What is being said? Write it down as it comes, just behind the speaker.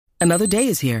Another day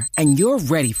is here, and you're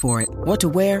ready for it. What to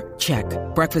wear? Check.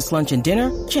 Breakfast, lunch, and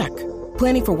dinner? Check.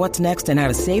 Planning for what's next and how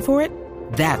to save for it?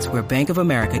 That's where Bank of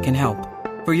America can help.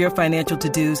 For your financial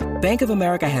to-dos, Bank of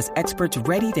America has experts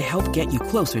ready to help get you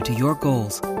closer to your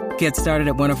goals. Get started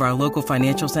at one of our local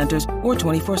financial centers or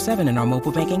 24/7 in our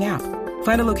mobile banking app.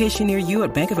 Find a location near you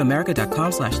at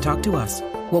bankofamerica.com/talktous.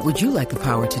 What would you like the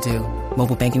power to do?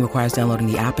 Mobile banking requires downloading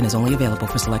the app and is only available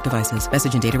for select devices.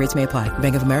 Message and data rates may apply.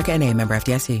 Bank of America N.A., member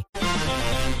FDIC.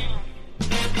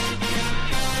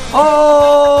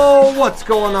 Oh, what's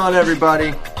going on,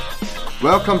 everybody?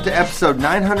 Welcome to episode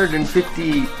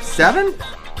 957?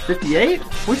 58?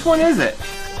 Which one is it?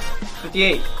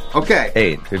 58.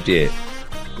 Okay. 58.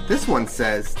 This one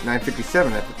says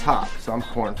 957 at the top, so I'm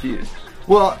confused.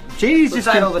 Well, JD's just...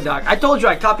 Title of the doc. I told you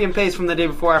I copy and paste from the day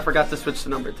before. I forgot to switch the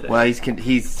number today. Well,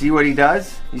 he's see what he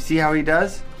does? You see how he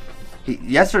does?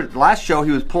 Last show,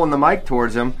 he was pulling the mic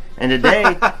towards him, and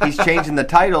today he's changing the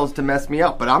titles to mess me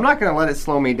up. But I'm not going to let it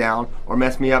slow me down or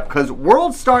mess me up, because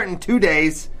World's starting in 2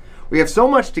 days. We have so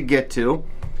much to get to,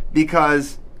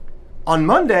 because on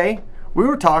Monday, we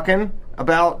were talking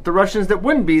about the Russians that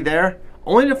wouldn't be there,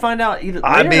 only to find out either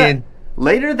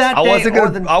later that day.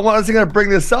 I wasn't going to bring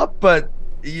this up, but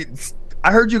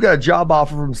I heard you got a job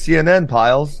offer from CNN,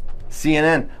 Piles.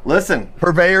 CNN. Listen.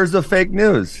 Purveyors of fake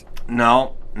news.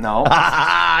 No.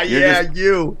 Yeah,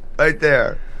 you. Right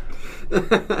there.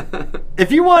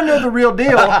 If you want to know the real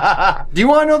deal, do you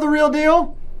want to know the real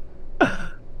deal?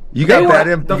 You got bad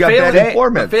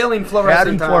informants. The failing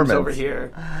fluorescent times over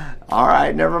here. All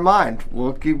right, never mind.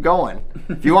 We'll keep going.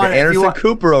 If you want, Anderson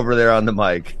Cooper over there on the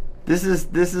mic. This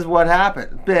is what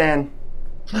happened, Ben.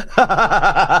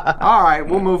 All right,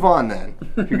 we'll move on then.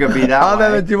 If you're gonna be that I'm way.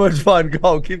 having too much fun.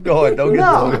 Go, keep going. Don't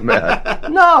get mad.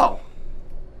 No.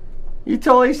 You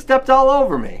totally stepped all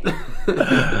over me.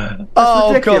 Oh,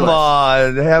 ridiculous. Come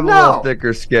on. Have a little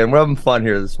thicker skin. We're having fun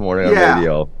here this morning on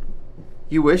radio.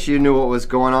 You wish you knew what was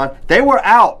going on. They were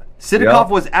out. Sidakov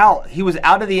was out. He was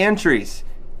out of the entries.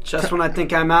 Just when I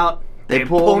think I'm out, they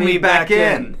pull me back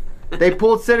in. They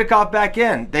pulled Sidakov back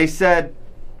in. They said,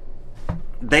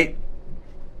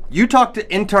 you talked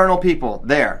to internal people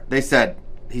there. They said,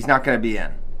 he's not going to be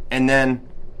in. And then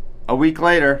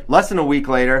less than a week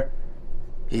later,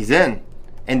 he's in.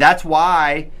 And that's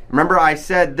why, remember I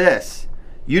said this,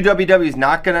 UWW is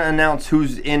not going to announce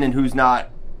who's in and who's not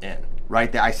in.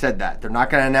 Right there, I said that. They're not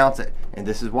going to announce it. And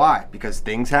this is why. Because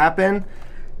things happen.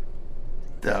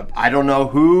 I don't know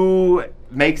who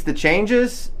makes the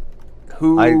changes,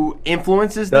 who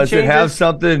influences the changes. Does it have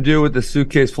something to do with the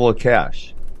suitcase full of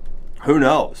cash? Who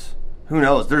knows?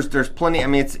 There's plenty. I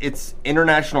mean, it's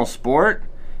international sport,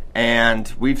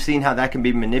 and we've seen how that can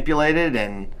be manipulated,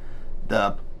 and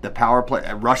the power play.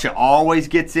 Russia always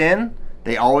gets in.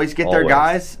 They always get their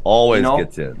guys. Always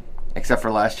gets in. Except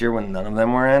for last year when none of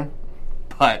them were in.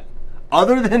 But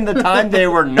other than the time they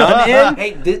were none in,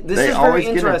 hey, this is very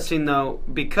interesting though,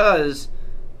 because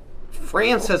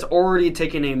France has already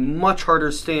taken a much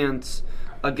harder stance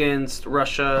against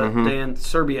Russia than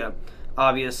Serbia,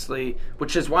 obviously,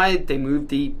 which is why they moved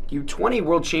the U20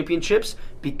 World Championships,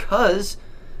 because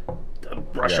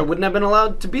Russia wouldn't have been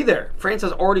allowed to be there. France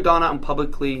has already gone out and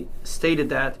publicly stated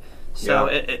that. So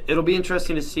it'll be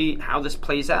interesting to see how this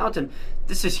plays out. And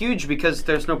this is huge because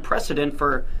there's no precedent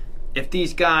for if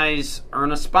these guys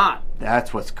earn a spot.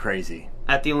 That's what's crazy.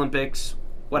 At the Olympics,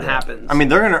 what happens? I mean,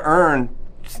 they're going to earn,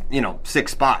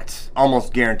 6 spots,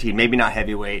 almost guaranteed. Maybe not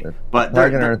heavyweight, but they're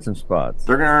going to earn some spots.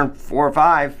 They're going to earn 4 or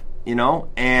 5,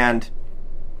 and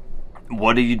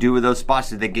what do you do with those spots?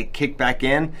 Do they get kicked back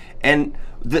in? And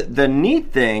the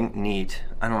neat thing,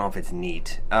 I don't know if it's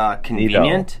neat,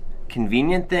 convenient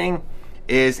thing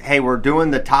is, hey, we're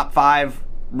doing the top 5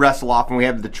 wrestle off, and we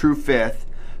have the true 5th.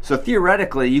 So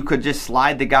theoretically, you could just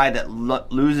slide the guy that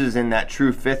loses in that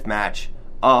true 5th match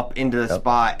up into the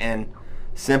spot, and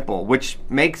simple, which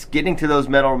makes getting to those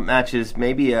medal matches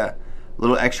maybe a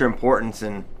little extra importance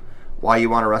in why you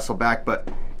want to wrestle back. But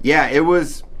yeah, it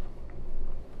was.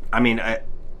 I mean,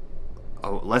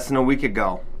 less than a week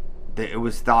ago, it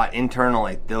was thought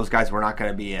internally those guys were not going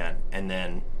to be in, and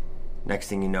then next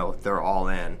thing you know, they're all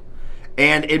in,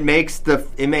 and it makes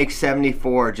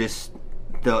 74 just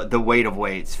the weight of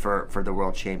weights for the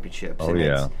World Championships. Oh, and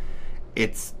yeah.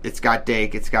 It's got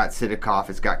Dake, it's got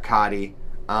Sidakov, it's got Kadi.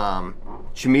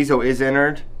 Chamizo is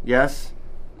entered, yes,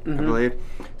 I believe.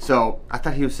 So I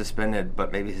thought he was suspended,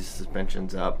 but maybe his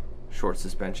suspension's up, short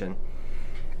suspension.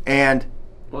 And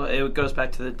well, it goes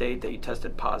back to the date that you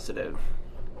tested positive,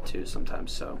 too,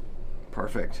 sometimes. So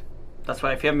perfect. That's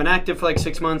why if you haven't been active for like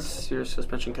 6 months, your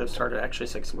suspension could have started actually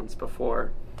 6 months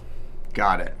before.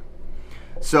 Got it.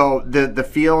 So the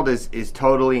field is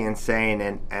totally insane,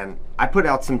 and I put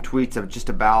out some tweets of just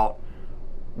about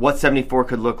what 74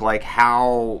 could look like,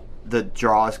 how the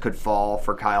draws could fall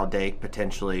for Kyle Dake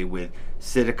potentially with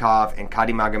Sidakov and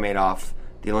Kadi Magomedov,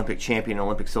 the Olympic champion,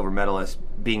 Olympic silver medalist,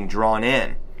 being drawn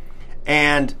in.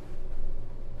 And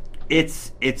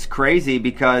it's crazy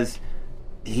because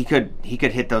he could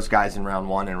hit those guys in round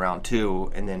 1 and round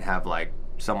 2 and then have like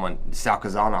someone Sal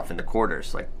Kazanov in the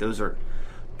quarters. Like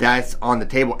that's on the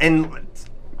table. And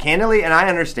candidly, and I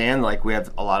understand, like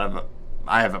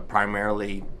I have a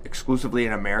primarily exclusively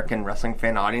an American wrestling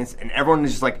fan audience, and everyone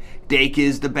is just like, Dake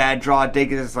is the bad draw.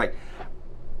 Dake is like,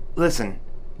 listen.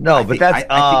 No, but that's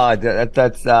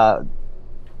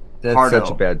such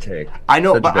a bad take. I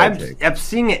know, but I'm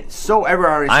seeing it so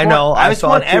everywhere. I know. I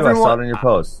saw it too. I saw it in your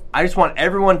post. I just want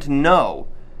everyone to know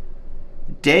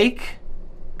Dake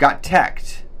got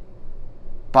teched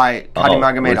by Kadi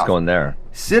Magomedov. What's going there?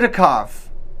 Sidakov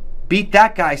beat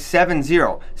that guy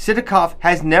 7-0. Sidakov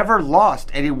has never lost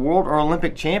at a World or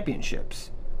Olympic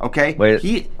Championships. Okay? Wait,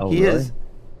 he really? is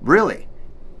really.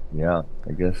 Yeah,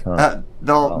 I guess huh.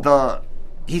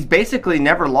 He's basically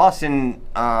never lost in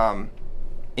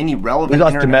any relevant. He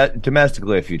lost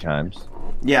domestically a few times.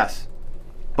 Yes,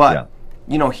 but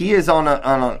he is on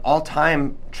an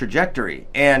all-time trajectory.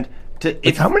 And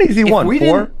how many has he won?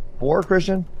 Four,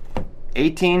 Christian?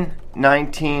 18,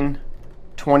 19,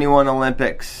 21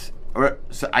 Olympics.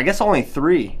 So I guess only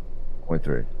 3. Only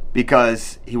 3.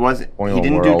 Because he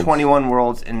didn't do 21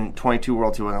 Worlds and 22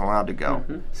 Worlds he wasn't allowed to go.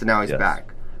 Mm-hmm. So now he's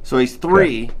back. So he's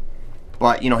 3. Okay.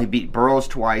 But, he beat Burroughs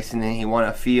twice, and then he won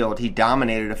a field. He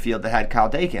dominated a field that had Kyle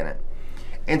Dake in it.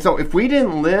 And so if we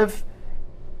didn't live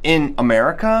in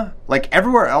America, like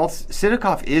everywhere else,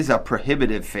 Sidakov is a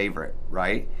prohibitive favorite,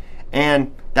 right?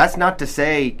 And that's not to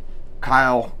say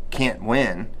Kyle can't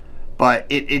win, but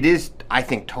it is, I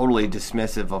think, totally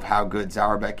dismissive of how good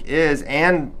Zauerbeck is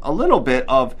and a little bit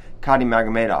of Kadi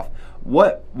Magomedov.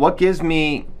 What gives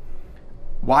me...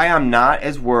 why I'm not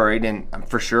as worried, and I'm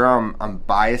for sure I'm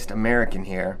biased American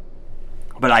here,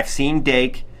 but I've seen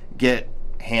Dake get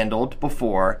handled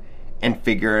before and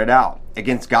figure it out.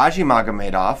 Against Gazi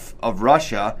Magomedov of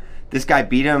Russia, this guy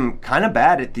beat him kind of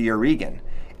bad at the Oregon.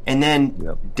 And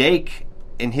then Dake,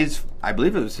 in I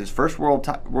believe it was his first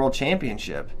world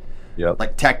championship,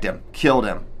 like teched him, killed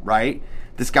him, right?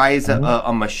 This guy is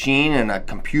a machine and a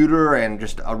computer and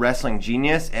just a wrestling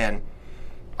genius, and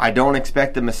I don't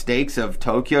expect the mistakes of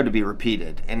Tokyo to be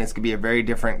repeated, and it's going to be a very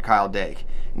different Kyle Dake.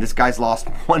 And this guy's lost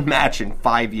 1 match in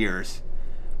 5 years,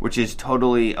 which is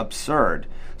totally absurd.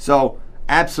 So,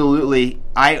 absolutely,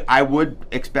 I would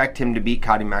expect him to beat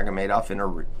Kadi Magomedov in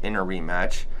a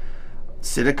rematch.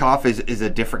 Sidakov is a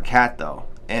different cat, though,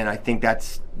 and I think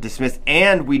that's dismissed.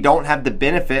 And we don't have the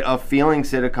benefit of feeling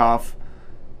Sidakov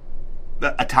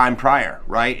a time prior,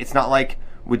 right? It's not like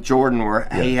with Jordan where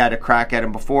he had a crack at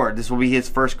him before. This will be his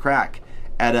first crack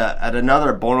at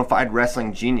another bona fide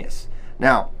wrestling genius.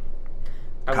 Now,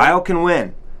 Kyle can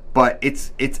win, but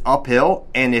it's uphill,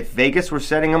 and if Vegas were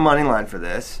setting a money line for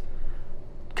this,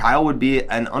 Kyle would be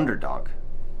an underdog.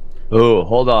 Oh,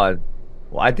 hold on.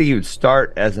 Well, I think he would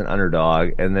start as an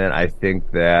underdog, and then I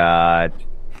think that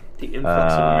the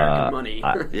influx of American money.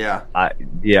 I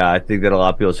think that a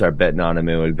lot of people start betting on him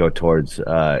and would go towards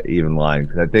even line.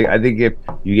 Because I think if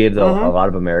you gave a lot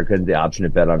of Americans the option to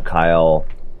bet on Kyle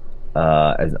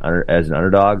as an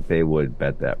underdog, they would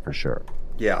bet that for sure.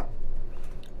 Yeah,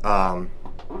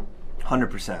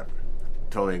 100%,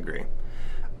 totally agree.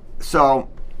 So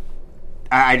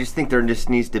I just think there just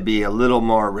needs to be a little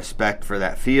more respect for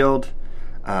that field,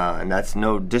 and that's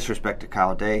no disrespect to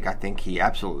Kyle Dake. I think he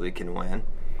absolutely can win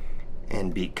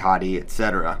and beat Kadi,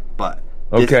 etc. But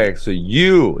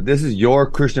this is your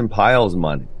Christian Piles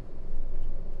money.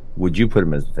 Would you put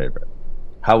him as the favorite?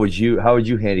 How would you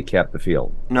handicap the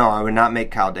field? No, I would not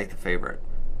make Kyle Dake the favorite.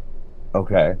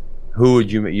 Okay, who would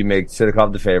you make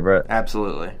Sidakov the favorite?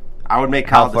 Absolutely, I would make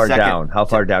Kyle the second. How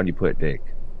far down do you put Dake?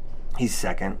 He's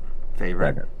second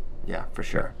favorite. Second. Yeah, for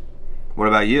sure. What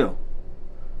about you?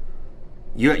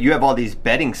 You have all these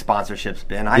betting sponsorships,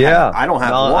 Ben. I don't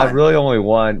have one. I really only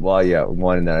one. Well,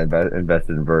 one, and then I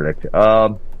invested in Verdict.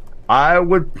 I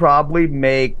would probably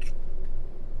make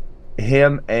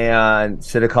him and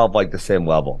Sidakov like the same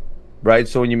level, right?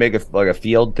 So when you make a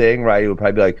field thing, right, it would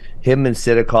probably be like him and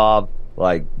Sidakov,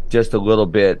 like just a little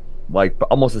bit, like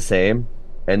almost the same,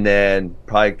 and then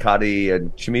probably Kadi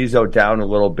and Chimizo down a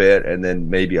little bit, and then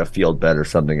maybe a field bet or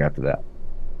something after that.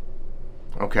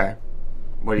 Okay.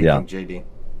 What do you think, JD?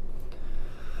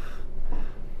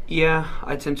 Yeah,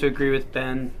 I tend to agree with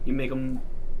Ben. You make them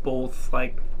both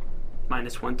like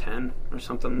minus 110 or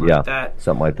something like that.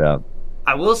 Something like that.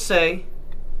 I will say,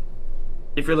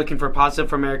 if you're looking for positive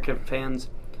for American fans,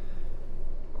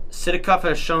 Sidakov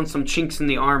has shown some chinks in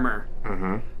the armor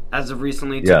as of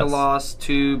recently. Took a loss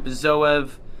to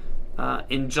Bezoev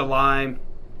in July,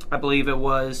 I believe it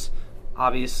was.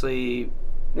 Obviously,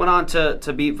 went on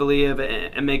to beat Valiev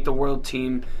and make the world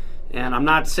team. And I'm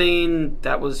not saying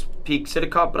that was peak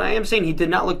Sidakov, but I am saying he did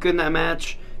not look good in that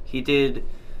match. He did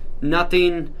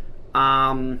nothing.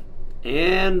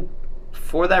 And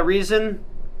for that reason,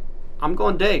 I'm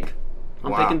going Dake.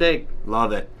 I'm picking Dake.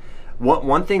 Love it.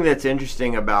 One thing that's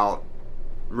interesting about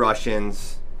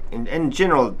Russians, and in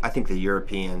general, I think the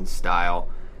European style,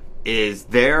 is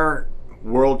their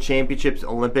World Championships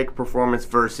Olympic performance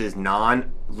versus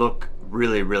look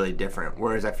really, really different.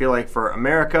 Whereas I feel like for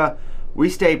America, we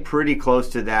stay pretty close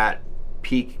to that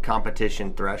peak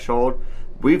competition threshold.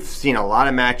 We've seen a lot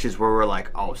of matches where we're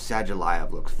like, oh,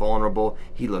 Sadulayev looks vulnerable.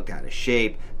 He looked out of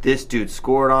shape. This dude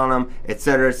scored on him,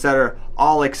 etc.,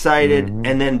 all excited.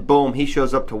 And then, boom, he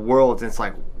shows up to Worlds, and it's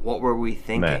like, what were we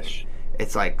thinking? Smash.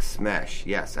 It's like smash.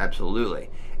 Yes, absolutely.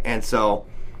 And so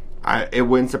it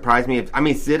wouldn't surprise me if,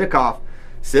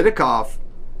 Sidakov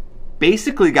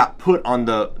basically got put on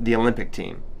the Olympic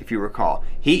team, if you recall.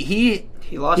 He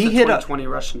lost the 2020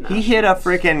 Russian nationals. He hit a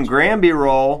freaking Granby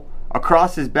roll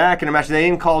across his back in a match they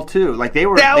didn't call too. Like they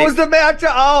was the match.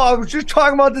 I was just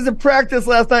talking about this in practice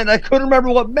last night, and I couldn't remember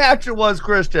what match it was,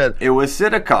 Christian. It was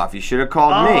Sidakov. You should have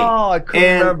called me. Oh, I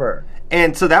couldn't remember.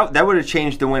 And so that would have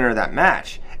changed the winner of that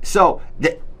match. So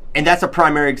and that's a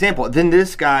primary example. Then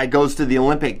this guy goes to the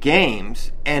Olympic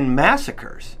Games and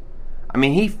massacres. I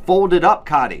mean, he folded up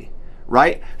Kadi,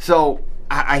 right? So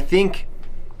I think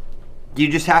you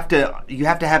just have to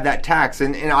have that tax,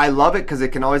 and I love it because it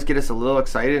can always get us a little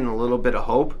excited and a little bit of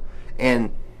hope.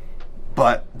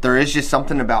 But there is just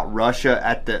something about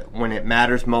Russia when it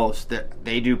matters most that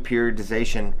they do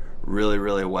periodization really,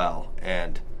 really well.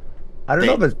 And I don't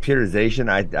know if it's periodization.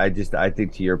 I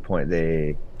think to your point,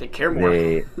 they care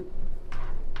more.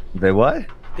 They what?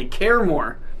 They care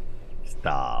more.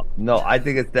 Stop. No, I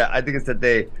think it's that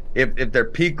they if their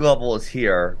peak level is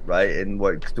here, right, and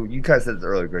what you kind of said this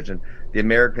earlier, Christian, the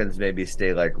Americans maybe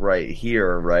stay like right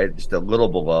here, right, just a little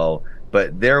below,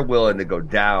 but they're willing to go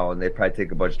down. They probably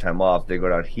take a bunch of time off. They go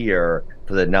down here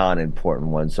for the non-important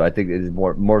ones. So I think it's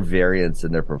more variance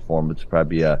in their performance.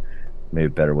 Probably maybe a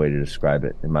better way to describe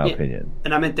it, in my opinion.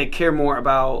 And I meant they care more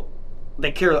about.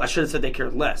 They care. I should have said they care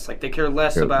less. Like they care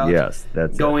less about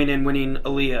going and winning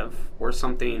Aliev or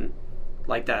something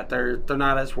like that. They're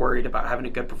not as worried about having a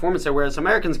good performance there. Whereas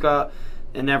Americans go out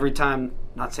and every time,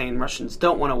 not saying Russians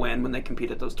don't want to win when they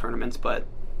compete at those tournaments, but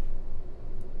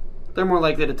they're more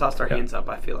likely to toss their hands up,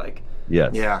 I feel like.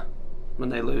 Yes. Yeah. When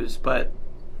they lose. But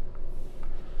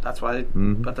that's why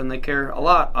but then they care a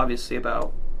lot, obviously,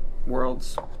 about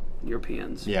Worlds,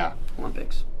 Europeans,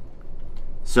 Olympics.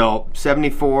 So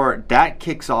 74, that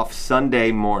kicks off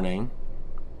Sunday morning.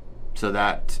 So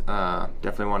that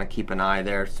definitely want to keep an eye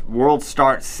there. World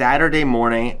starts Saturday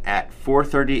morning at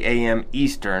 4:30 a.m.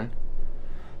 Eastern.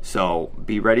 So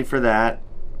be ready for that.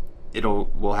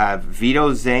 We'll have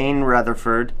Vito Zane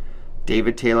Rutherford,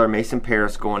 David Taylor, Mason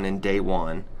Paris going in day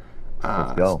one.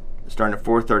 Let's go. Starting at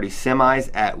 4:30.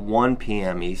 Semis at 1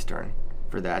 p.m. Eastern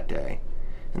for that day.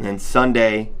 And then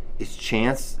Sunday is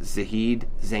Chance, Zahid,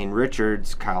 Zane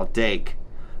Richards, Kyle Dake.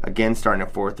 Again, starting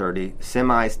at 4:30.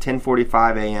 Semis,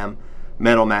 10:45 a.m.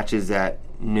 Medal matches at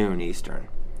noon Eastern.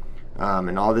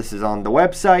 And all this is on the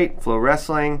website, Flow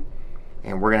Wrestling.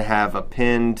 And we're going to have a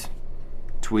pinned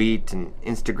tweet and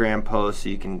Instagram post so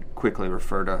you can quickly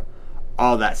refer to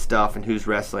all that stuff and who's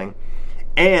wrestling.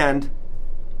 And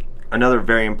another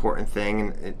very important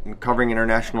thing, in covering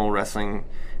international wrestling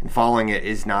and following it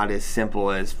is not as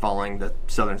simple as following the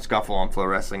Southern Scuffle on Flow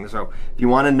Wrestling. So if you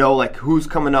want to know like who's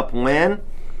coming up when,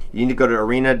 you need to go to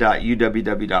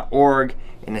arena.uww.org,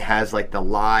 and it has like the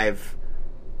live,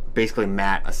 basically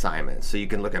mat assignments. So you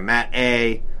can look at mat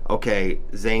A. Okay,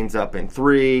 Zane's up in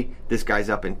 3, this guy's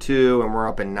up in 2, and we're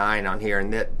up in 9 on here,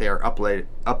 and they're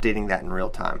updating that in real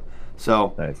time.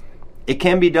 So nice. It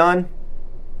can be done.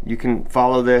 You can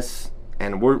follow this,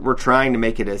 and we're trying to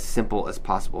make it as simple as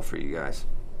possible for you guys.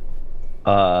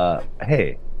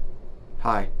 Hey.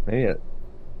 Hi. Maybe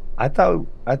I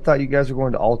thought you guys were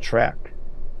going to all track.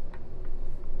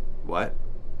 What?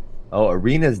 Oh,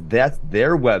 Arenas, that's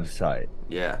their website.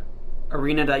 Yeah.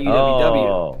 Arena.uww.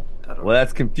 Oh. Well,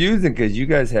 that's confusing because you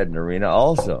guys had an arena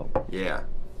also. Yeah.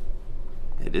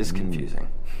 It is confusing.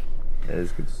 It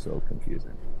is so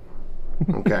confusing.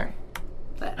 Okay.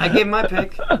 I gave my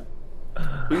pick.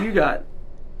 Who you got?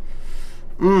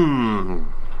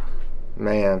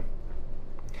 Man.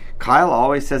 Kyle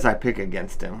always says I pick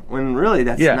against him, when really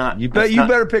that's not. You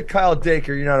better pick Kyle Dake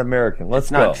or you're not American.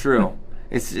 Let's go. It's not true.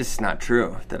 It's just not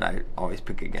true that I always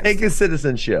pick against him. Take his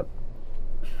citizenship.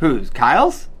 Whose?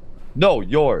 Kyle's? No,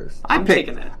 yours. I'm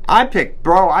taking it. I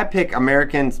pick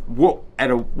Americans at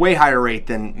a way higher rate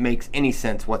than makes any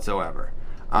sense whatsoever.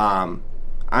 I'm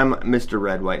Mr.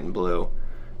 Red, White, and Blue,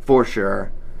 for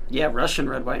sure. Yeah, Russian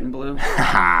red, white, and blue.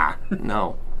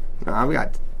 No, we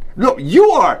got. No, you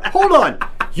are. Hold on.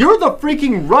 You're the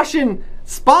freaking Russian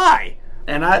spy.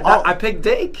 And I picked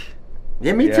Dake.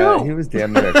 Yeah, me too. He was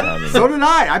damn near communist. So did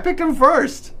I. I picked him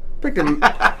first.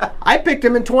 I picked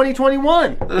him in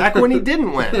 2021, back when he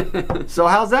didn't win. So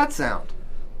how's that sound?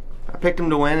 I picked him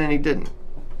to win, and he didn't.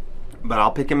 But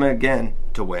I'll pick him again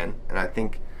to win, and I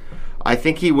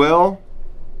think he will.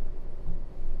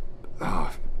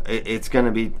 Oh, it's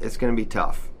gonna be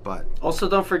tough. But also,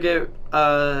 don't forget,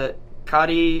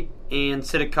 Kadi and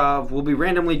Sidakov will be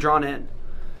randomly drawn in.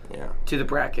 To the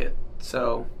bracket.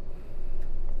 So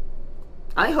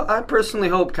I personally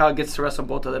hope Kyle gets to wrestle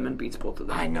both of them and beats both of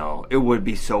them. I know. It would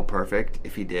be so perfect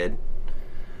if he did.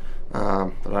 But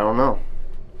I don't know.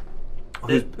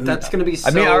 That's going to be so...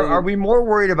 I mean, are we more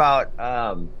worried about...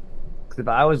 Because if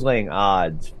I was laying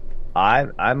odds,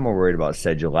 I'm more worried about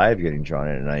Sedulayev getting drawn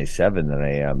in at 97 than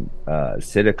I am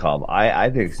Sidakov. I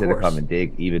think Sidakov and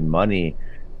Dake even money,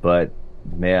 but...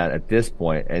 Man, at this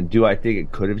point, and do I think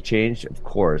it could have changed? Of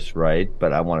course, right?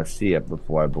 But I want to see it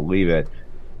before I believe it.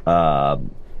 Sedulayev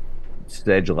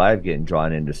getting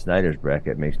drawn into Snyder's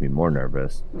bracket makes me more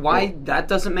nervous. Why that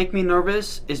doesn't make me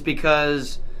nervous is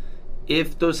because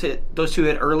if those two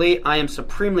hit early, I am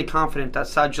supremely confident that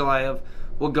Sedulayev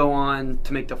will go on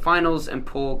to make the finals and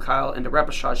pull Kyle into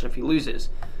repechage if he loses.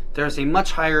 There's a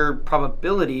much higher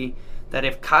probability that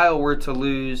if Kyle were to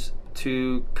lose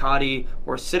to Kadi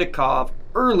or Sidakov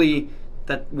early,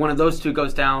 that one of those two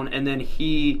goes down and then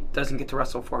he doesn't get to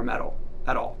wrestle for a medal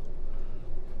at all.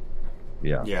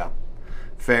 Yeah.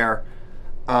 Fair.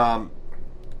 But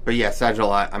yeah,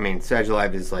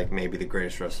 Sedulayev is like maybe the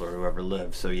greatest wrestler who ever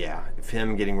lived. So yeah, if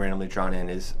him getting randomly drawn in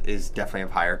is definitely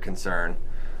of higher concern.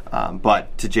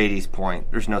 But to JD's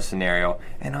point, there's no scenario.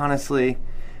 And honestly,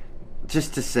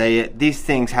 just to say it, these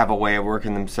things have a way of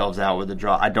working themselves out with the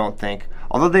draw. I don't think,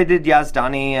 although they did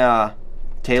Yazdani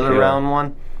Taylor round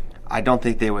one, I don't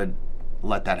think they would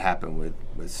let that happen with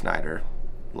Snyder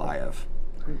Liev.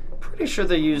 I'm pretty sure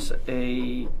they use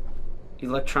a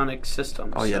electronic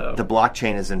system. Oh yeah, the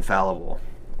blockchain is infallible.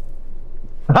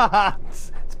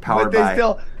 It's powered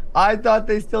by. I thought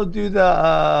they still do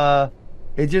the.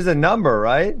 It's just a number,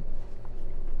 right?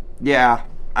 Yeah.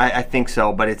 I think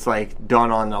so, but it's like done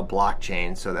on a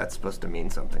blockchain, so that's supposed to mean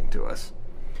something to us.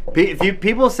 If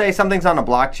people say something's on a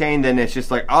blockchain, then it's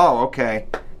just like, oh, okay.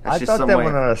 That's I just thought some that way.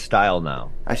 went on a style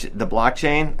now. The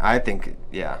blockchain, I think,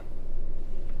 yeah.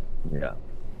 Yeah,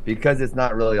 because it's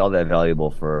not really all that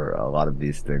valuable for a lot of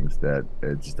these things that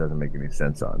it just doesn't make any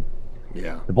sense on.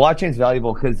 Yeah. The blockchain's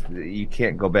valuable because you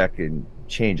can't go back and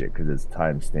change it because it's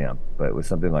time stamped. But with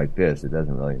something like this, it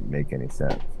doesn't really make any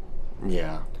sense.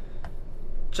 Yeah.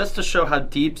 Just to show how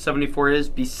deep 74 is,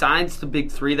 besides the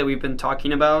big three that we've been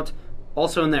talking about,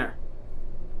 also in there,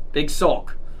 Big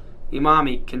Sulk,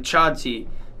 Imami, Kinchadze,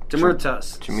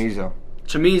 Demirtas, Chamizo,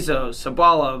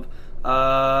 Sabalov,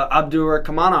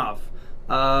 Abdurakhmanov,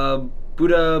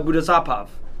 Budazapov.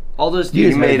 All those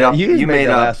dudes. You made up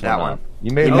that one.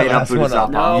 You made up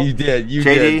Budazapov. No. You did. You JD,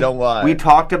 did. Don't lie. We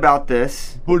talked about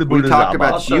this. We talked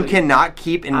about you cannot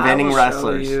keep inventing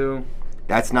wrestlers.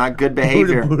 That's not good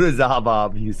behavior.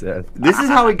 Budazapov, you said. This is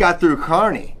how he got through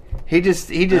Carney. He just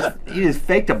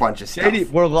faked a bunch of stuff.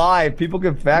 JD, we're live. People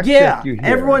can fact check you here.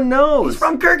 Everyone knows. He's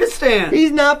from Kyrgyzstan.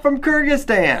 He's not from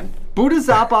Kyrgyzstan.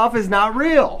 Budazapov is not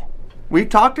real. We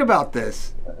talked about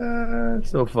this.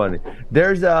 So funny.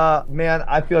 There's man,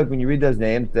 I feel like when you read those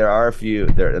names, there are a few.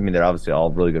 They're obviously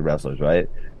all really good wrestlers, right?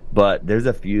 But there's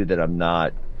a few that I'm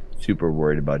not super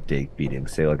worried about Dake beating.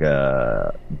 Say like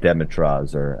a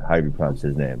Demetraz, or how do you pronounce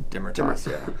his name? Demirtas,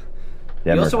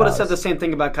 yeah. You also would have said the same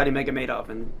thing about Kadi Megamedov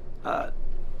in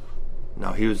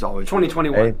no, he was always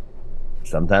 2021. Hey,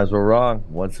 sometimes we're wrong.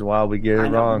 Once in a while we get it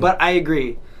wrong. But I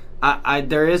agree.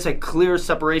 There is a clear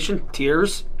separation.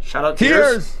 Tiers. Shout out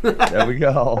Tiers. There we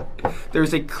go.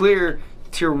 There's a clear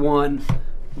tier 1,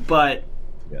 but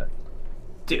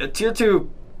tier 2,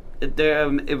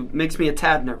 it makes me a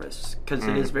tad nervous because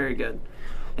it is very good.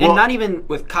 And not even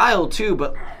with Kyle too,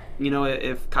 but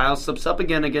if Kyle slips up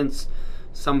again against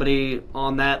somebody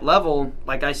on that level,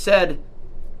 like I said,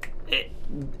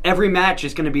 every match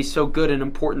is going to be so good and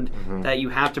important that you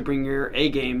have to bring your A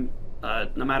game,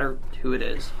 no matter who it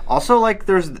is. Also, like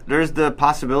there's the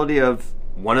possibility of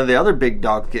one of the other big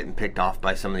dogs getting picked off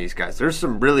by some of these guys. There's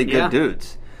some really good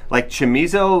dudes. Like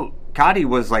Chimizo Cotty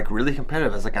was like really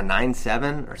competitive. It was like a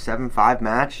 9-7 or 7-5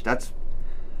 match. It's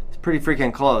pretty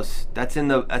freaking close. That's in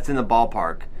the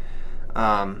ballpark.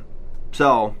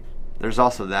 So there's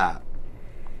also that.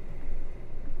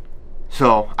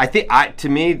 So I think to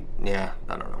me, I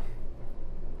don't know.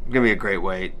 It's gonna be a great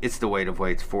weight. It's the weight of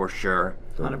weights for sure.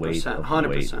 100%.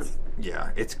 100%.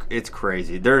 Yeah, it's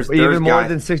crazy. There's even more guys,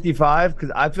 than 65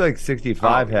 because I feel like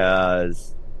 65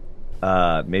 has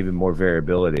maybe more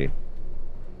variability.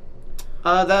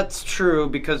 That's true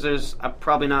because there's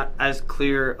probably not as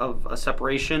clear of a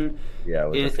separation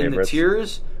in the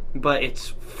tiers, but it's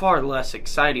far less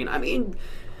exciting. I mean,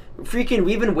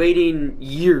 we've been waiting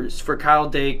years for Kyle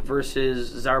Dake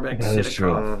versus Zarbek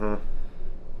Sidikov. Mm-hmm.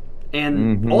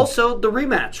 And also the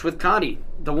rematch with Cotty,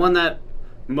 the one that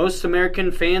most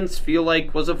American fans feel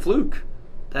like was a fluke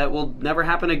that will never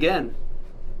happen again.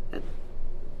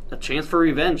 A chance for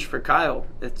revenge for Kyle.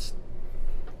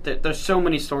 There's so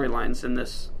many storylines in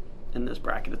this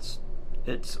bracket.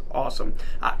 It's awesome.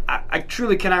 I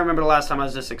truly cannot remember the last time I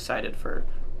was this excited for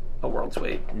a world's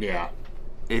weight. Yeah,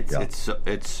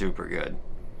 it's super good.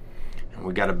 And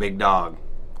we got a big dog.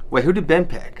 Wait, who did Ben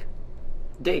pick?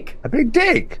 Dake. I picked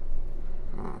Dake.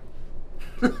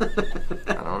 I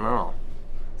don't know.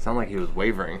 Sounded like he was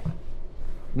wavering.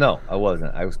 No, I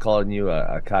wasn't. I was calling you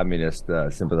a communist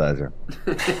sympathizer.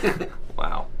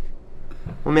 Wow.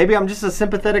 Well, maybe I'm just a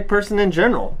sympathetic person in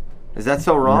general. Is that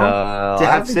so wrong? No, to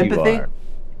have sympathy?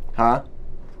 Huh?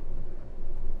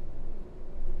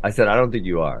 I said I don't think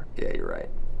you are. Yeah, you're right.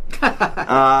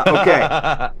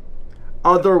 Okay.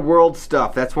 Other world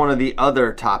stuff. That's one of the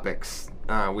other topics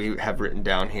we have written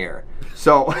down here.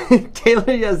 So, Taylor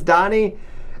Yazdani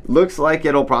looks like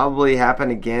it'll probably happen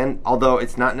again, although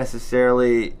it's not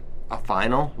necessarily a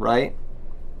final, right?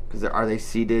 Because are they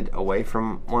seated away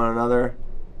from one another?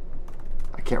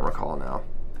 I can't recall now.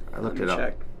 I looked it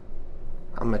up.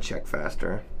 I'm going to check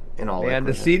faster. And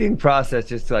the seeding process,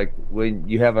 just like when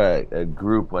you have a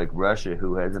group like Russia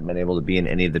who hasn't been able to be in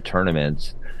any of the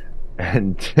tournaments,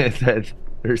 and that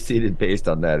they're seeded based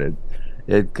on that,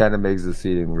 it kind of makes the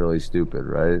seeding really stupid,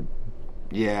 right?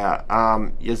 Yeah.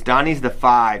 Yazdani's the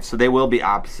 5, so they will be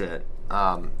opposite.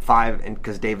 5, and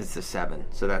because David's the 7,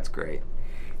 so that's great.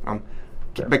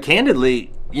 But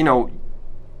candidly,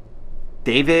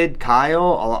 David,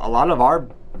 Kyle, a lot of our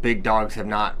big dogs have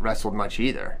not wrestled much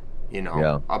either,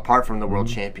 apart from the World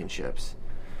Championships.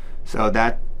 So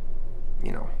that,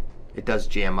 it does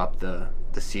jam up the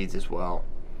seeds as well.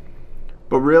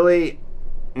 But really,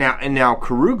 now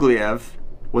Kurugliev,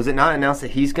 was it not announced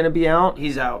that he's going to be out?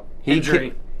 He's out.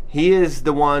 Injury. He is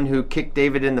the one who kicked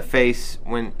David in the face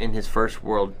when in his first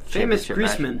World Famous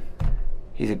Championship Greaseman.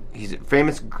 Match. He's a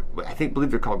famous. Believe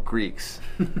they're called Greeks,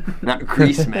 not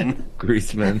Greasemen.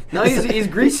 Greaseman. No, he's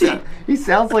greasy. He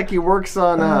sounds like he works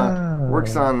on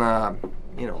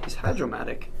He's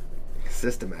hydromatic.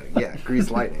 Systematic, yeah.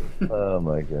 Grease lightning. Oh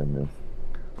my goodness.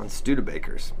 On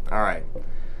Studebakers. All right.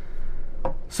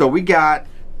 So we got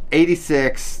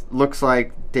 86. Looks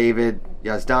like David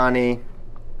Yazdani.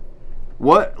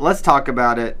 Let's talk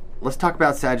about it. Let's talk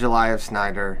about Sadulayev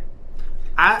Snyder.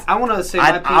 I want to say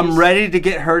my piece. I'm ready to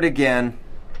get hurt again.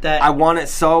 I want it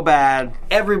so bad.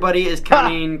 Everybody is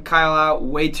counting Kyle out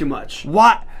way too much.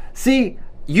 What? See,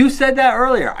 you said that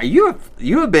earlier. You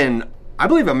have been. I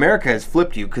believe America has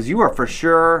flipped you because you are for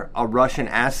sure a Russian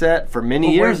asset for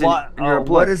many years.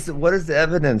 What is the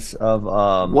evidence of?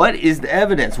 What is the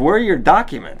evidence? Where are your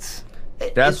documents?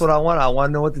 That's what I want. I want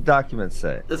to know what the documents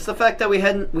say. It's the fact that we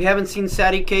haven't seen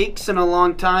Sadie Cakes in a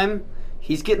long time.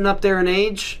 He's getting up there in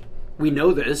age. We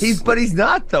know this. But he's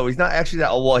not though. He's not actually that.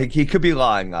 Oh, well, he could be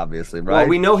lying, obviously, right? Well,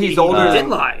 we know he's older. He did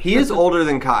lie. He is older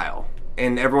than Kyle,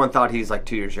 and everyone thought he's like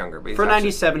 2 years younger. But for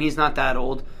 97, he's not that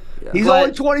old. Yeah. He's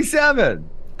only 27.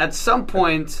 At some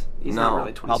point, he's not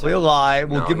really 27. Probably a lie.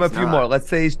 We'll give him a few more. Let's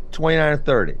say he's 29 or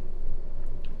 30.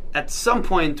 At some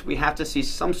point, we have to see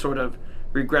some sort of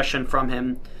regression from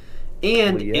him.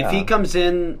 And if he comes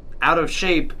in out of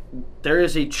shape, there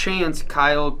is a chance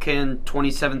Kyle can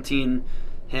 2017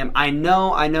 him. I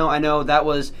know. That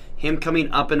was him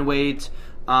coming up in weight.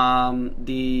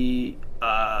 The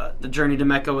journey to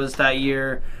Mecca was that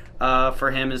year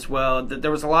for him as well.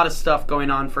 There was a lot of stuff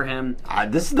going on for him.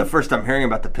 This is the first I'm hearing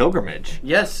about the pilgrimage.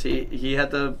 Yes, he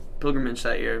had the pilgrimage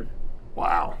that year.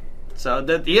 Wow. So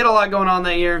he had a lot going on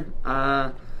that year.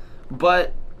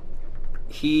 But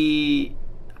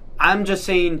I'm just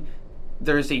saying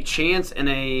there's a chance and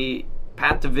a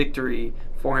path to victory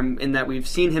for him in that we've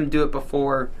seen him do it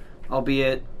before,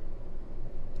 albeit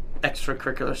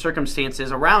extracurricular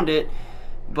circumstances around it.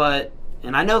 But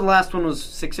And I know the last one was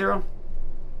 6-0.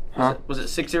 Was it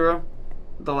 6-0?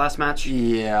 The last match?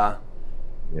 Yeah.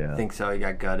 I think so. He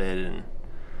got gutted. And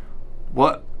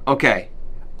what? Okay.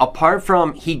 Apart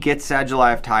from he gets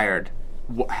Sadulayev tired,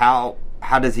 how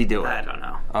does he do it? I don't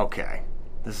know. Okay.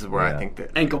 This is where I think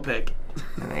that... Ankle pick.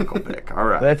 An ankle pick. All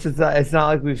right. It's not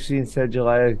like we've seen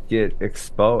Sadulayev get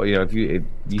exposed. You know, if you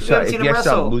actually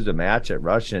saw him lose a match at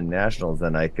Russian Nationals,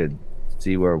 then I could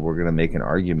see where we're going to make an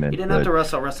argument. He didn't have to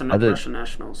wrestle Russian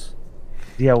Nationals.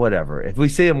 Yeah, whatever. If we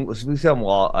saw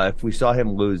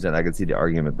him lose, then I could see the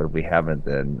argument. But if we haven't,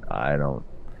 then I don't.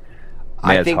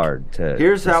 I think it's hard to.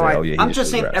 Here's how I'm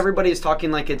just saying everybody is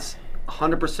talking like it's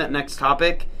 100% next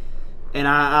topic, and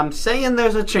I'm saying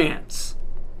there's a chance.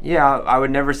 Yeah, I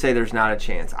would never say there's not a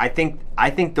chance. I think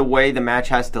the way the match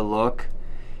has to look,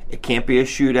 it can't be a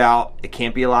shootout. It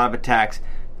can't be a lot of attacks.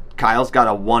 Kyle's got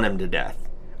to want him to death.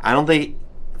 I don't think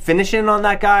finishing on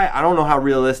that guy. I don't know how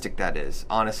realistic that is,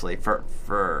 honestly, for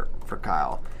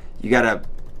Kyle. You got to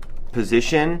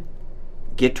position,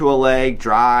 get to a leg,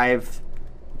 drive,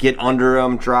 get under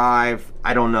him, drive.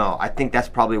 I don't know. I think that's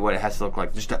probably what it has to look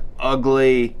like. Just an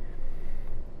ugly,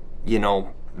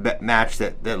 match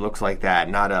that looks like that.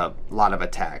 Not a lot of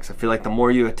attacks. I feel like the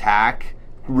more you attack,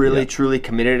 really truly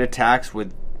committed attacks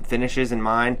with finishes in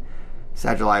mind,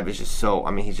 Sadulayev is just so.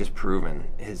 I mean, he's just proven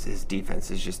his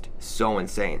defense is just so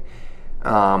insane.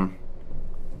 I'm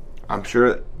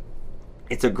sure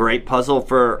it's a great puzzle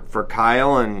for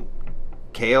Kyle and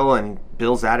Kale and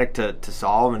Bill Zadek to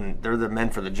solve, and they're the men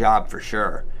for the job for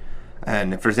sure.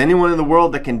 And if there's anyone in the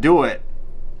world that can do it,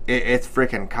 it's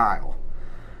freaking Kyle.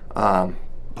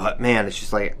 But man, it's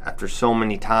just like after so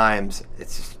many times,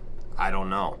 it's just I don't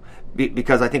know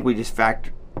because I think we just I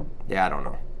don't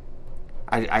know.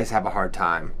 I just have a hard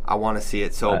time. I want to see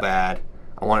it so bad.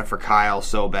 I want it for Kyle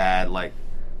so bad. Like,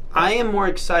 I am more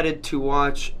excited to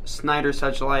watch Snyder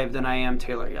Sadulayev than I am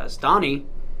Taylor Yazdani.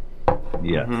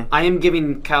 Yeah. Mm-hmm. I am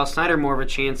giving Kyle Snyder more of a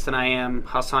chance than I am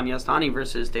Hassan Yazdani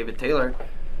versus David Tayller.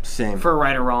 Same. For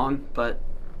right or wrong, but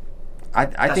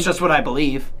that's think just what I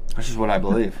believe. That's just what I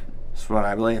believe. That's what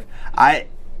I believe. I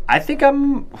think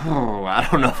I'm... I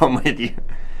don't know if I'm with you.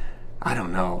 I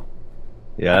don't know.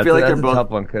 Yeah, I feel like that's a tough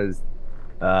one because...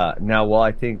 now, while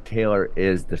I think Taylor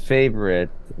is the favorite,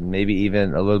 maybe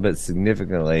even a little bit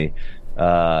significantly,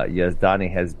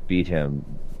 Yazdani has beat him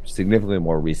significantly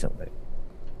more recently.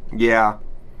 Yeah.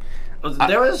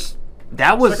 There was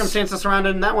circumstances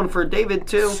surrounding that one for David,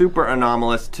 too. Super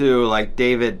anomalous, too. Like,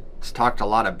 David's talked a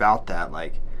lot about that.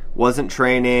 Like, wasn't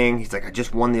training. He's like, I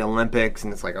just won the Olympics.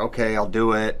 And it's like, okay, I'll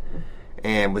do it.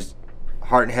 And was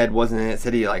heart and head wasn't in it.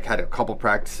 Said he, had a couple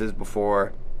practices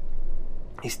before.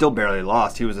 He still barely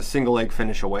lost. He was a single leg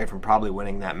finish away from probably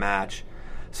winning that match.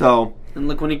 So, and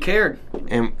look when he cared.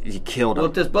 And he killed him.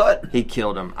 Whooped his butt. He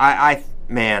killed him.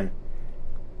 Man.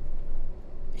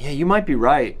 Yeah, you might be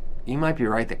right. You might be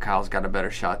right that Kyle's got a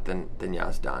better shot than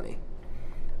Yazdani.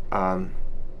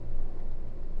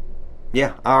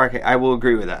 Yeah, okay. I will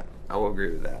agree with that.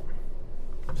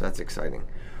 So that's exciting.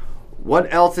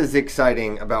 What else is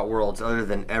exciting about Worlds other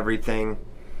than everything?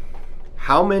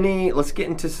 Let's get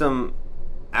into some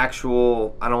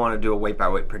actual, I don't want to do a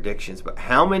weight-by-weight predictions, but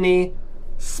how many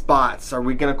spots are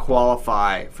we going to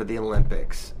qualify for the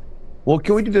Olympics? Well,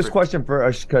 can we do this question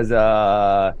first? Because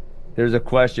there's a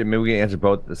question. Maybe we can answer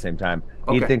both at the same time.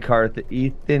 Okay.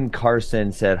 Ethan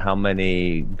Carson said how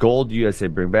many gold do USA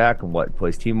bring back and what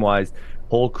place team-wise.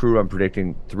 Whole crew, I'm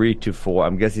predicting 3 to 4.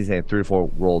 I'm guessing he's saying 3 to 4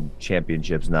 world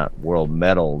championships, not world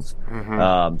medals.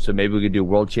 Mm-hmm. So maybe we could do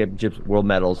world championships, world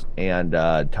medals, and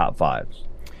top 5s.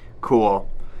 Cool.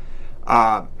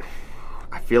 I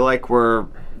feel like we're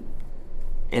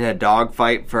in a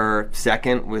dogfight for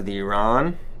second with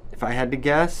Iran, if I had to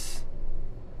guess.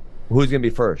 Who's going to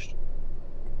be first?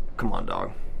 Come on,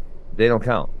 dog. They don't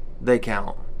count. They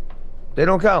count. They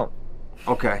don't count.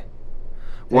 Okay.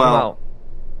 Well,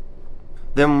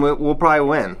 then we'll probably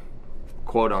win.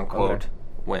 Quote, unquote,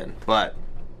 win. But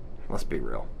let's be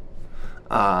real.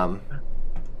 Come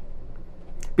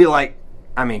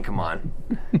on.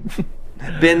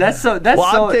 Ben, that's so.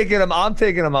 I'm taking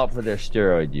them out for their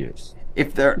steroid use.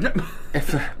 If they're,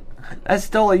 that's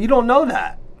still. You don't know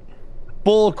that.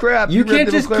 Bull crap. You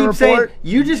can't just keep saying.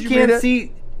 You just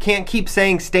can't keep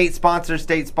saying state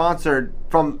sponsored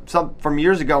from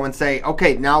years ago and say,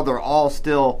 okay, now they're all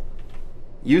still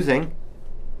using.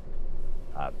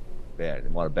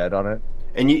 Man, want to bet on it?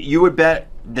 And you would bet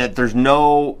that there's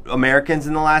no Americans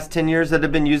in the last 10 years that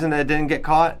have been using that didn't get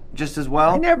caught just as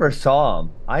well? I never saw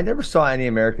them. I never saw any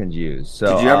Americans use.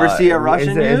 So, did you ever see a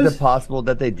Russian use? Is it possible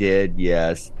that they did?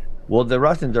 Yes. Well, the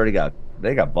Russians already got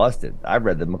they got busted. I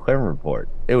read the McLaren report.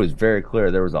 It was very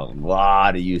clear there was a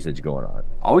lot of usage going on.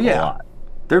 Oh yeah, a lot.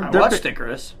 I watched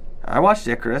Icarus. I watched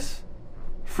Icarus.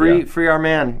 Free our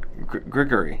man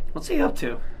Grigory. What's he up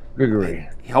to? Grigory.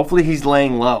 Hopefully he's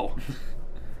laying low.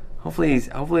 hopefully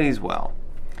he's well.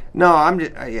 No, I'm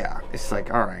just it's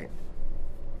like, all right.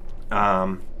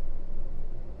 I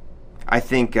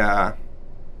think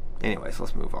anyways,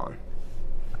 let's move on.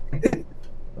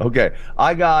 Okay.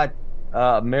 I got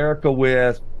America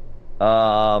with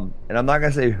and I'm not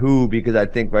gonna say who because I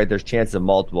think there's chances of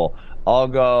multiple. I'll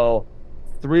go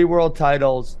 3 world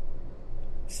titles,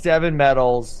 7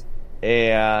 medals,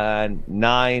 and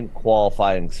 9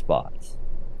 qualifying spots.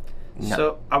 No.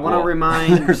 So I want to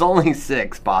remind. There's only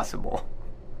 6 possible.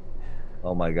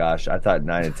 Oh my gosh, I thought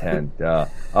 9 and 10. All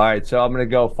right, so I'm gonna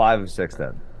go 5 of 6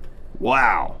 then.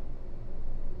 Wow.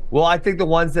 Well, I think the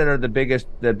ones that are the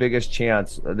biggest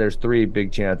chance. There's 3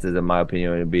 big chances in my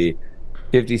opinion. It would be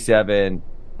 57,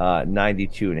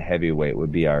 92, and heavyweight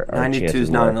would be our 92 chances. is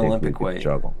not an Olympic weight.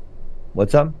 Struggle.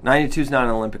 What's up? 92 is not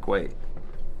an Olympic weight.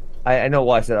 I know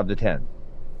why I said up to 10.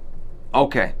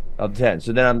 Okay. Up to 10.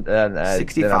 So then I'm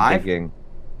 65. I'm thinking.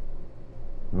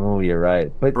 Oh, you're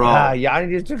right. But bro,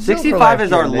 65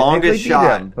 is our longest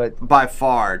shot, but by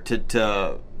far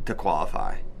to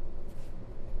qualify.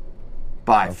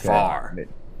 By far.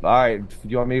 All right. Do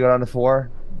you want me to go down to 4?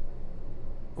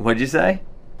 What'd you say?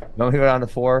 You want me to go down to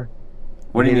 4?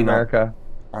 What do you mean, America?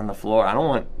 On the floor? I don't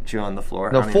want you on the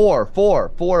floor. No,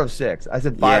 4 of 6. I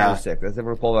said 5 of 6. I said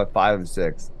we're pulling at 5 of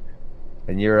 6,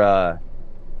 and you're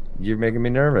making me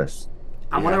nervous.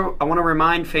 I want to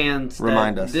remind fans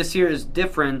that this year is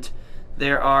different.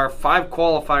 There are 5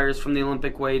 qualifiers from the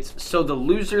Olympic weights, so the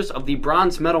losers of the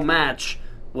bronze medal match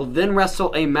will then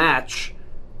wrestle a match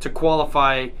to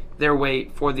qualify their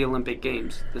weight for the Olympic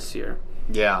Games this year.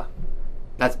 Yeah.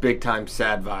 That's big time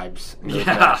sad vibes in those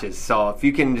matches. So if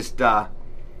you can just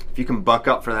if you can buck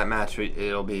up for that match,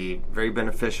 it'll be very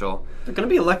beneficial. They're going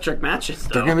to be electric matches,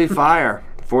 though. They're going to be fire,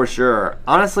 for sure.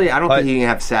 Honestly, I don't think you can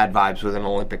have sad vibes with an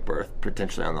Olympic berth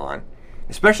potentially on the line.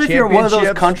 Especially if you're one of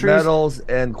those countries. Medals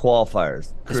and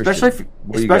qualifiers.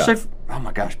 Especially if oh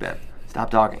my gosh, Ben. Stop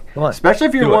talking. Especially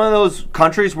if you're one of those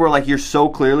countries where you're so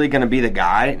clearly going to be the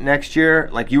guy next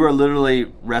year. You are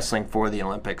literally wrestling for the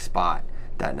Olympic spot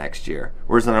that next year.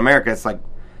 Whereas in America, it's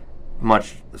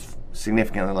much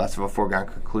significantly less of a foregone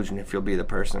conclusion if you'll be the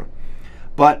person.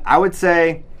 But I would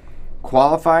say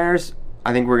qualifiers,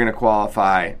 I think we're going to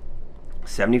qualify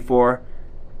 74,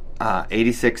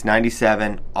 86,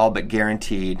 97, all but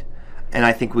guaranteed. And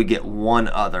I think we get one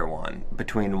other one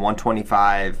between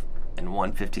 125 and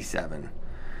 157.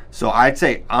 So I'd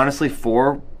say, honestly,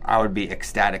 4, I would be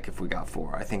ecstatic if we got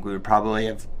 4. I think we would probably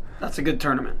have... That's a good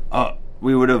tournament.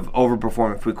 We would have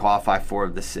overperformed if we qualify 4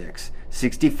 of the 6.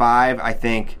 65, I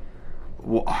think...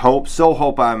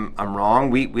 Hope I'm wrong.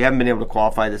 We haven't been able to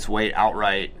qualify this weight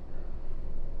outright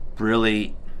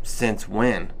really since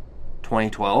when?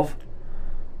 2012?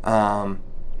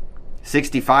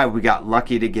 65, we got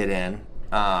lucky to get in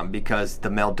because the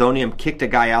Meldonium kicked a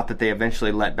guy out that they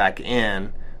eventually let back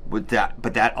in with that,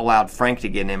 but that allowed Frank to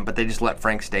get in, but they just let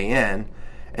Frank stay in.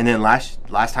 And then last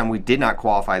time we did not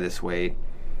qualify this weight.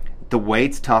 The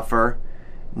weight's tougher.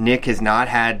 Nick has not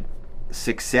had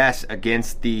success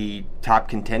against the top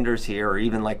contenders here, or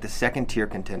even the second tier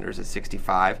contenders at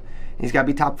 65. He's got to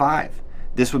be top 5.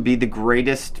 This would be the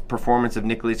greatest performance of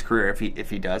Nick Lee's career if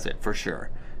he does it, for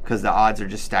sure, because the odds are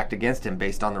just stacked against him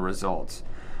based on the results.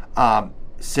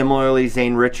 Similarly,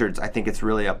 Zane Richards, I think it's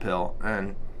really uphill,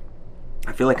 and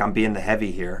I feel like I'm being the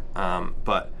heavy here,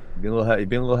 but you're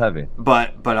being a little heavy.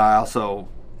 But I also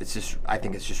I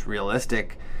think it's just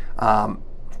realistic.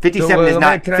 57 is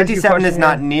not 57 is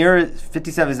not near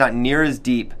 57 is not near as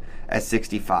deep as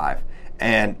 65,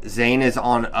 and Zane is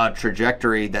on a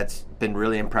trajectory that's been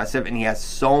really impressive, and he has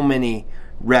so many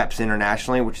reps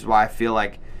internationally, which is why I feel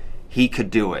like he could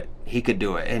do it.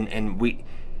 And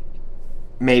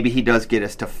maybe he does get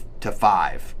us to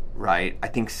 5, right? I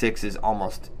think 6 is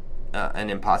almost an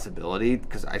impossibility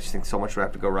because I just think so much would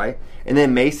have to go right. And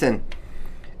then Mason,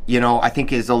 I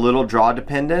think is a little draw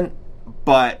dependent,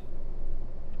 but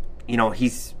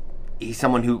he's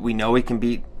someone who we know he can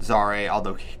beat Zare,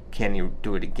 although can you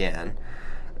do it again?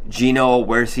 Gino,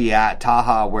 where's he at?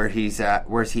 Taha, where's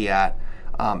he at?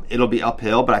 It'll be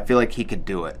uphill, but I feel like he could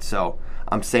do it. So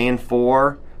I'm saying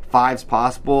 4, 5's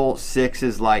possible. 6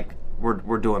 is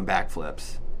we're doing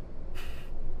backflips.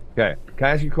 Okay, can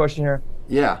I ask you a question here?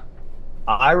 Yeah.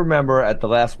 I remember at the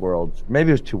last Worlds, maybe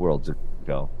it was 2 Worlds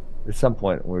ago, at some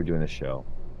point when we were doing this show,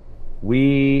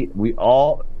 we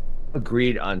all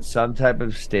agreed on some type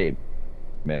of statement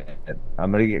man.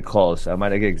 I'm going to get close. I might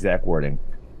not get exact wording.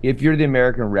 If you're the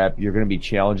American rep, you're going to be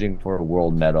challenging for a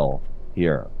world medal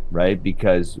here, right?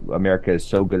 Because America is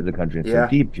so good as a country and so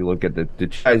deep. You look at the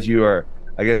guys you are,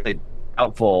 I guess,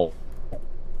 doubtful.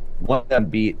 One of them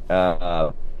beat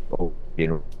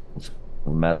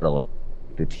medal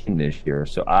the team this year.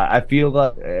 So I feel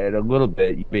like a little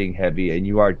bit being heavy, and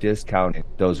you are discounting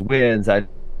those wins.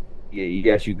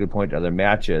 Yes, you could point to other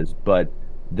matches, but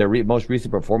their most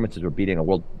recent performances were beating a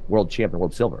world champion,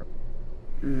 world silver.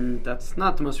 That's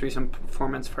not the most recent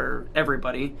performance for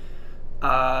everybody.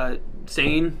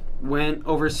 Zane went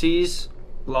overseas,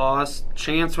 lost.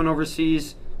 Chance went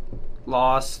overseas,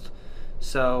 lost.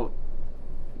 So,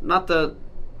 not the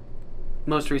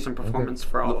most recent performance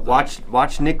for all of them.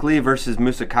 Watch Nick Lee versus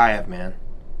Musakayev, man.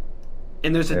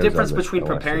 And there's a difference between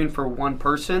preparing for one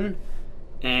person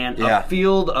and a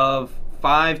field of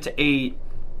 5 to 8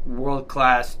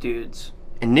 world-class dudes.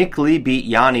 And Nick Lee beat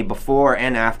Yanni before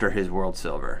and after his world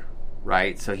silver,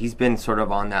 right? So he's been sort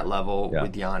of on that level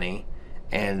with Yanni.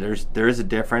 And there is a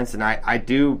difference. And I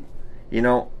do,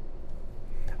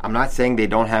 I'm not saying they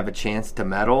don't have a chance to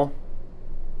medal,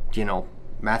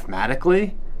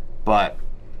 mathematically. But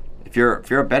if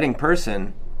you're a betting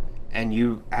person and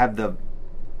you have the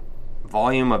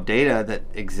volume of data that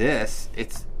exists,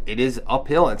 it is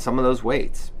uphill in some of those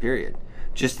weights, period.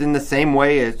 Just in the same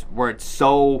way as where it's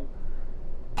so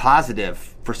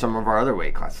positive for some of our other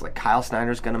weight classes. Like Kyle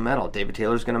Snyder's going to medal. David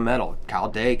Taylor's going to medal. Kyle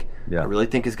Dake, I really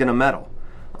think is going to medal.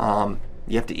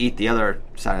 You have to eat the other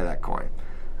side of that coin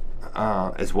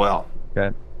as well.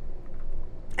 Okay.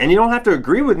 And you don't have to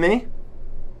agree with me.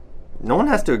 No one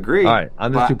has to agree. All right,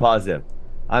 I'm just too positive.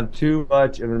 I'm too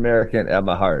much of an American at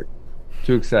my heart.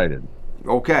 Too excited.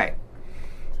 Okay.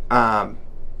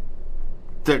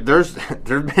 There's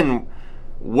been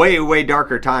way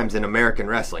darker times in American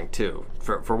wrestling too.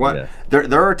 For what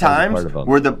there are times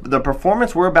where the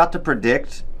performance we're about to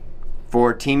predict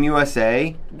for Team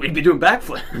USA, we'd be doing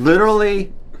backflip.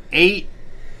 Literally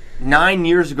 8-9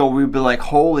 years ago, we'd be like,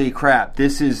 "Holy crap!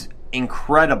 This is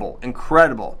incredible!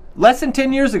 Less than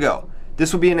 10 years ago,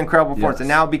 this would be an incredible performance. And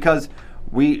now because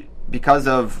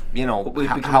of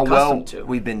how well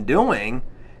we've been doing,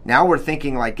 now we're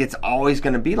thinking like it's always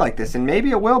going to be like this, and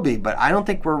maybe it will be, but I don't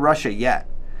think we're Russia yet.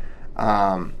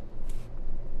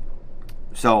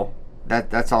 So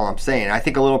that's all I'm saying. I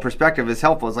think a little perspective is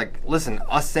helpful. It's like, listen,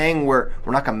 us saying we're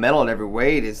not going to medal at every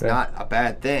weight is not a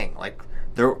bad thing. Like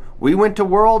we went to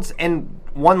Worlds and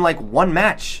won like one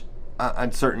match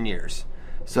on certain years,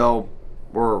 so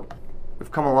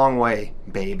we've come a long way,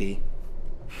 baby.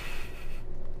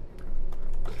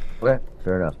 Okay,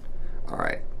 fair enough. All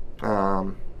right.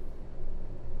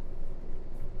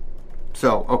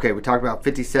 So, okay, we talked about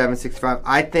 57, 65.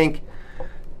 I think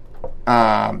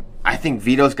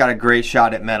Vito's got a great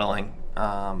shot at medaling.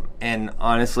 And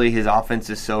honestly, his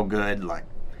offense is so good, like,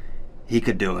 he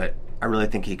could do it. I really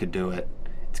think he could do it.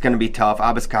 It's going to be tough.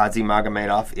 Abaskhadze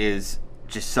Magomedov is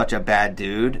just such a bad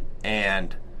dude.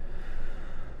 And,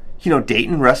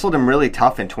 Dayton wrestled him really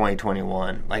tough in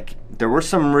 2021. Like, there were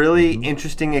some really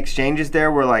interesting exchanges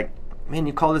there where, like, man,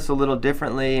 you call this a little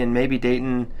differently, and maybe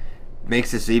Dayton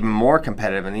makes this even more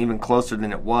competitive and even closer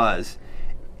than it was.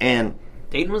 And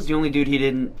Dayton was the only dude he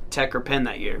didn't tech or pin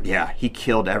that year. Yeah, he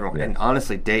killed everyone. Yeah. And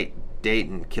honestly,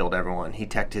 Dayton killed everyone. He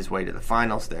teched his way to the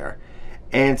finals there.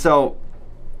 And so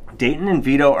Dayton and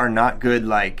Vito are not good,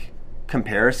 like,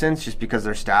 comparisons just because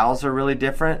their styles are really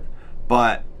different.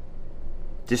 But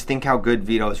just think how good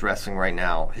Vito is wrestling right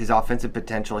now. His offensive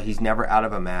potential, he's never out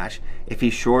of a match. If he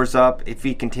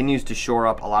continues to shore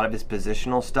up a lot of his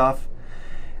positional stuff,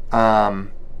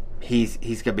 he's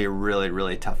going to be really,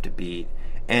 really tough to beat.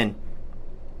 And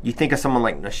you think of someone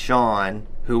like Nashawn,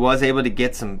 who was able to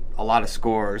get a lot of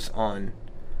scores on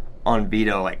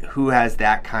Vito, like, who has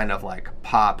that kind of like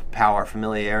pop, power,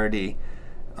 familiarity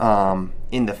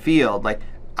in the field. Like,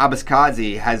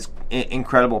 Abaskhadze has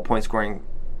incredible point scoring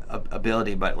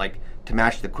ability, but like to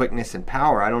match the quickness and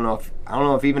power, I don't know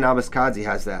if even Abaskhadze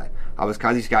has that.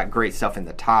 Abaskhadze's got great stuff in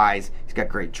the ties. He's got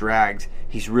great drags.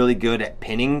 He's really good at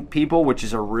pinning people, which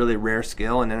is a really rare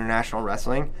skill in international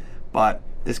wrestling. But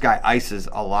this guy ices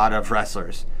a lot of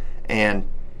wrestlers, and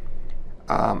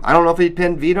I don't know if he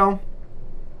pinned Vito,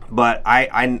 but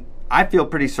I feel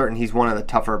pretty certain he's one of the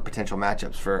tougher potential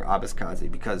matchups for Abaskhadze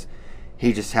because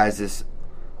he just has this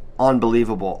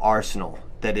unbelievable arsenal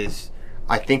that is,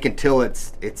 I think, until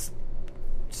it's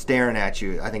staring at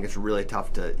you, I think it's really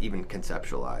tough to even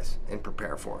conceptualize and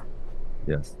prepare for.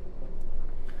 Yes,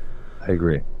 I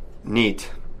agree.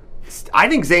 Neat. I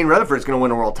think Zane Rutherford is going to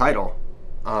win a world title,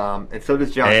 and so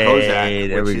does Josh Kozak.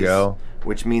 There we go.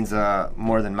 which means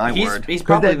more than my word. He's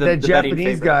probably the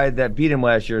Japanese guy that beat him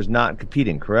last year is not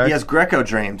competing, correct? He has Greco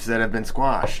dreams that have been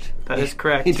squashed. That is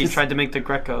correct. He tried to make the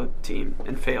Greco team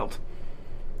and failed.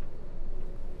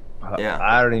 Yeah,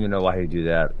 I don't even know why he'd do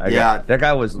that. That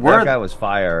guy was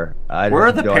fire. Where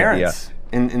are the parents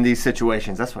in these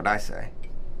situations? That's what I say.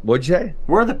 What'd you say?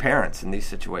 Where are the parents in these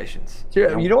situations?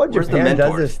 You know what? Japan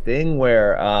does this thing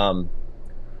where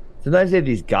sometimes they have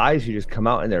these guys who just come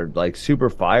out and they're like super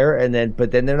fire,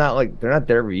 but then they're not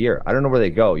there every year. I don't know where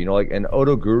they go. And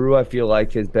Odo Guru, I feel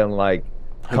like has been like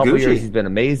a couple years he's been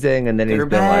amazing, and then he's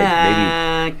been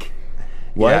like maybe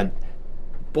what? Yeah.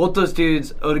 Both those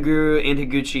dudes, Odaguru and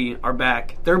Higuchi, are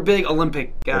back. They're big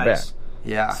Olympic guys.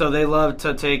 Yeah. So they love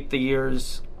to take the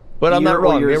years. But I'm not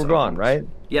wrong. They were gone, right?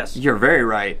 Yes. You're very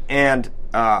right. And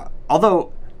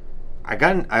although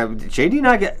JD and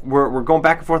I we're going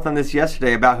back and forth on this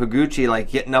yesterday about Higuchi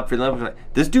getting up for the Olympics.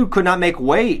 This dude could not make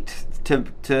weight to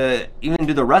even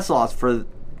do the wrestle-offs for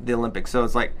the Olympics. So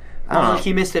it's like, I don't know.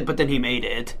 He missed it, but then he made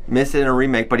it. Missed it in a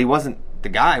remake, but he wasn't the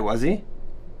guy, was he?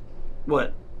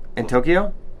 What? In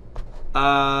Tokyo?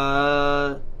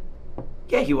 Yeah,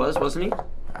 he was, wasn't he?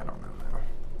 I don't know.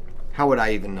 How would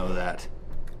I even know that?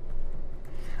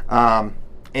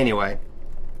 Anyway,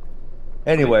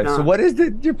 so what is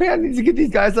it? Japan needs to get these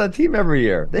guys on a team every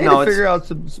year. They need to figure out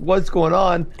what's going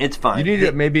on. It's fine. You need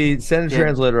to maybe send a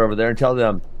translator over there and tell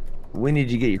them, we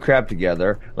need you to get your crap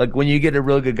together. Like when you get a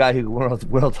really good guy who won a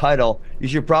world title, you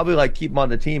should probably keep him on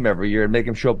the team every year and make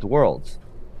him show up to Worlds.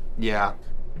 Yeah,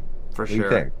 for sure. What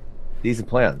do you think? Decent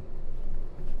plan.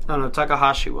 I don't know.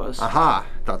 Takahashi was. Aha,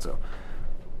 thought so.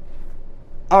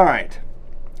 All right.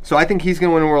 So I think he's going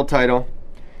to win a world title.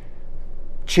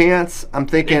 Chance, I'm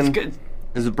thinking,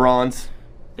 is a bronze.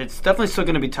 It's definitely still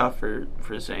going to be tough for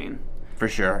Zayn. For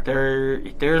sure.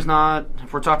 There's not,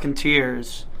 if we're talking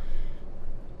tiers,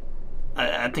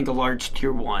 I think a large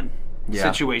tier 1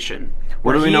 situation.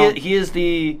 What do we know? He is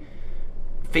the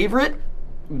favorite,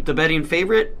 the betting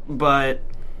favorite, but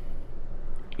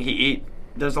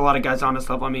there's a lot of guys on his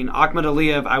level. I mean, Ahmed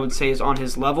Aliyev, I would say, is on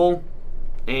his level,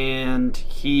 and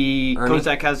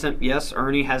Kozak has him. Yes,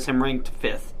 Ernie has him ranked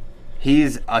 5th.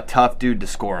 He's a tough dude to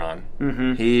score on.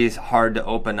 Mm-hmm. He's hard to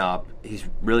open up. He's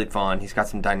really fun. He's got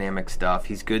some dynamic stuff.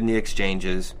 He's good in the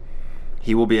exchanges.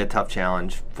 He will be a tough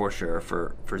challenge for sure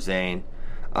for Zayn.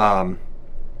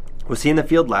 Was he in the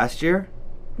field last year?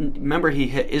 Remember, he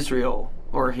hit Israel,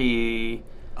 or he.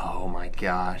 Oh my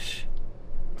gosh!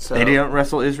 So they didn't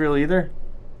wrestle Israel either.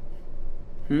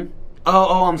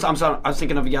 Oh, I'm sorry. I was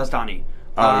thinking of Yazdani.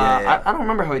 Yeah. I don't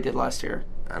remember how he did last year.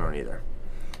 I don't either.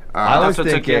 I was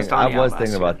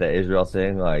thinking about that Israel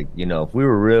thing. If we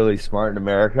were really smart in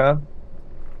America,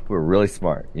 if we were really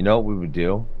smart, you know what we would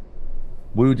do?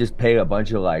 We would just pay a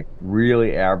bunch of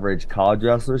really average college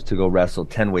wrestlers to go wrestle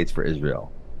 10 weights for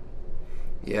Israel.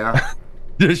 Yeah.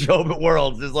 To show up at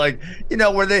Worlds. It's where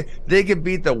they can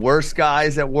beat the worst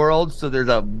guys at Worlds, so there's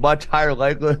a much higher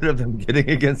likelihood of them getting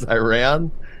against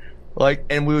Iran.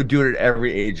 And we would do it at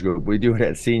every age group. We do it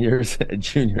at seniors and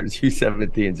juniors,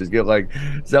 U17s. Just get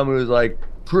someone who's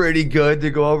pretty good to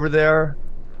go over there.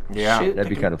 Yeah, that'd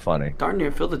be kind of funny. Darn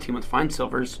near filled the team with fine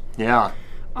silvers. Yeah.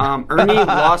 Ernie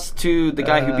lost to the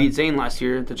guy who beat Zayn last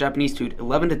year, the Japanese dude,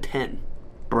 11-10.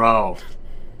 Bro,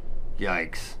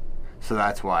 yikes! So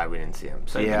that's why we didn't see him.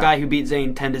 So the guy who beat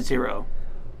Zayn 10-0.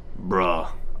 Bro.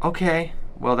 Okay.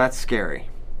 Well, that's scary.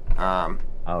 Ouch.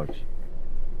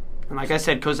 And like I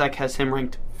said, Kozak has him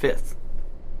ranked 5th.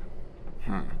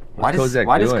 Why does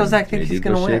Kozak think he's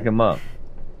going to win? Shake him up.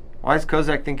 Why does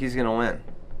Kozak think he's going to win?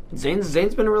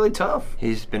 Zayn's been really tough.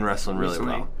 He's been wrestling really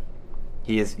well.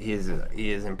 He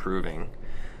is improving.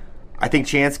 I think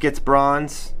Chance gets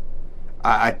bronze.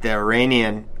 At the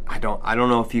Iranian, I don't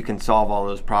know if you can solve all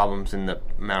those problems in the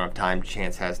amount of time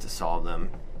Chance has to solve them.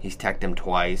 He's teched him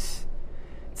twice.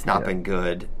 It's not been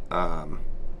good.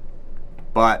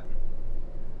 But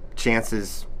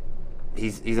Chance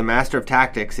he's a master of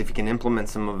tactics. If he can implement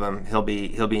some of them, he'll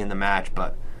be in the match.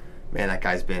 But man, that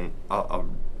guy's been a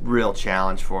real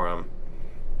challenge for him.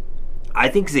 I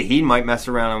think Zahid might mess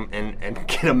around and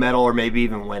get a medal or maybe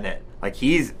even win it.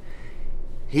 He is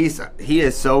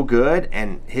so good,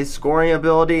 and his scoring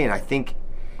ability, and I think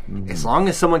as long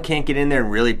as someone can't get in there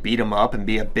and really beat him up and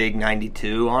be a big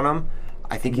 92 on him,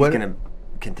 I think he's going to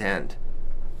contend.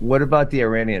 What about the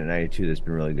Iranian at 92 that's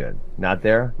been really good? Not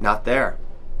there? Not there.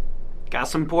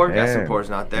 Gasimpour? Gasimpour's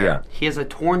not there. Yeah. He has a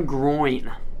torn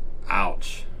groin.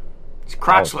 Ouch. He's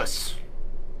crotchless.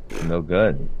 No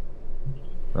good.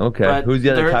 Okay. But who's the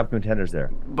other top contenders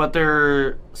there? But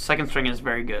their second string is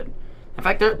very good. In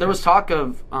fact, there was talk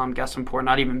of Gasimpour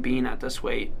not even being at this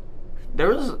weight. There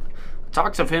was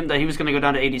talks of him that he was going to go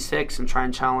down to 86 and try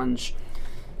and challenge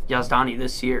Yazdani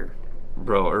this year.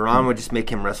 Bro, Iran would just make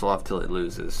him wrestle off till he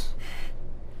loses.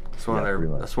 That's one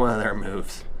of their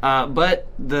moves. But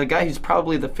the guy who's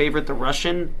probably the favorite, the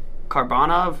Russian,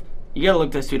 Karbanov, you got to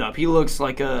look this dude up. He looks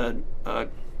like an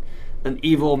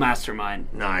evil mastermind.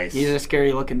 Nice. He's a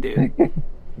scary-looking dude.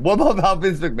 What about how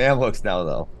Vince McMahon looks now,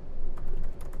 though?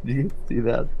 Do you see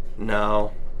that?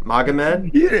 No.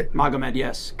 Magomed? Yeah. Magomed,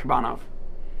 yes. Karbanov.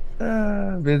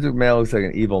 Vince McMahon looks like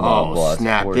an evil mob boss. Oh,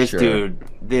 snap. This sure. dude,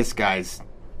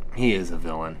 he is a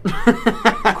villain.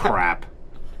 Crap.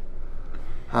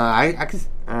 I can.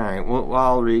 All right. Well,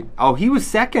 I'll read. Oh, he was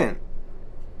second.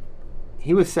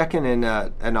 He was second in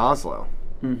Oslo.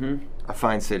 Mm-hmm. A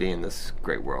fine city in this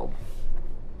great world.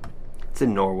 It's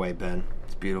in Norway, Ben.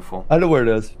 It's beautiful. I know where it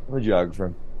is. I'm a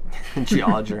geographer.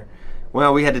 Geologer.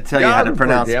 Well, we had to tell you how to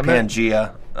pronounce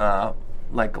Pangea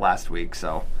like last week,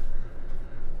 so.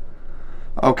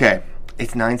 Okay.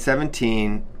 It's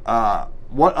 9:17.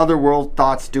 What other world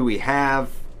thoughts do we have?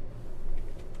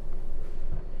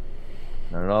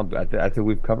 I don't know. I think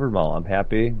we've covered them all. I'm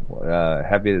happy.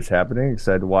 Happy it's happening.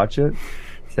 Excited to watch it.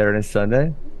 Saturday and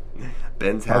Sunday.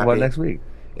 Ben's happy. How about next week?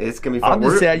 It's going to be fun. I'm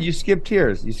just sad you skipped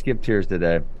tears. You skipped tears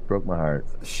today. Broke my heart.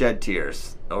 Shed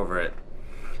tears over it.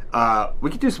 We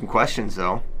could do some questions,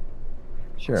 though.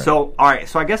 Sure. So, all right.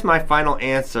 So, I guess my final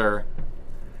answer.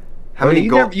 How many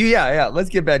goals? Yeah. Let's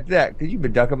get back to that because you've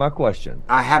been ducking my question.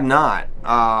 I have not.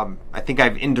 I think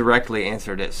I've indirectly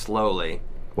answered it slowly.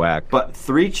 Whack. But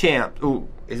 3 champs. Ooh,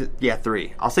 is it? Yeah,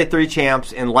 3. I'll say 3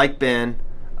 champs, and like Ben,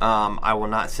 I will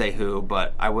not say who,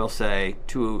 but I will say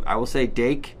 2. I will say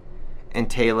Dake and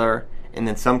Taylor, and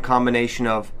then some combination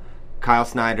of Kyle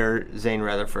Snyder, Zane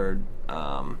Rutherford,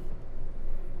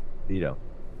 Vito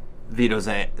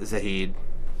Zahid,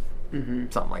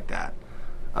 something like that.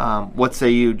 What say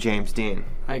you, James Dean?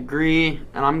 I agree,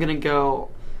 and I'm going to go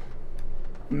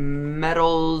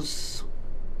medals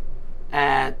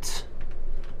at...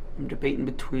 I'm debating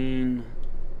between...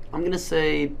 I'm going to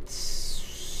say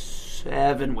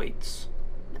 7 weights.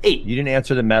 8. You didn't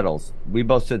answer the medals. We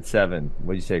both said 7.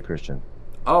 What did you say, Christian?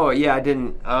 Oh, yeah, I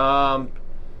didn't.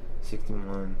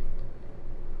 61.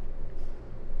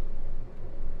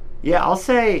 Yeah, I'll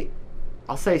say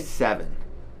 7.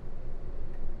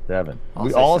 7.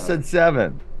 We all said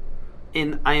 7.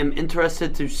 And I am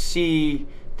interested to see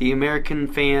the American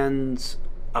fans'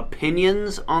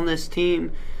 opinions on this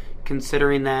team,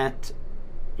 considering that,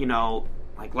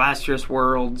 like last year's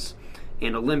Worlds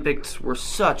and Olympics were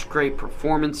such great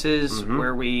performances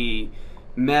where we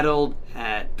medaled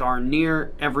at darn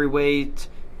near every weight.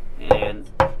 And,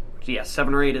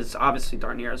 7 or 8 is obviously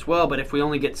darn near as well. But if we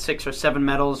only get 6 or 7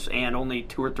 medals and only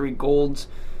 2 or 3 golds,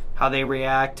 how they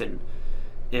react, and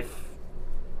if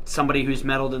somebody who's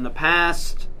medaled in the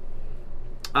past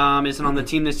isn't on the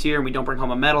team this year and we don't bring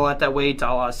home a medal at that weight,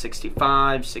 a la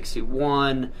 65,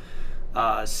 61,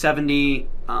 70,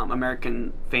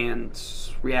 American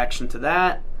fans' reaction to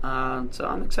that. So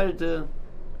I'm excited to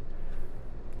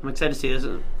see this. Is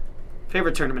a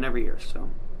favorite tournament every year. So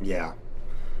yeah.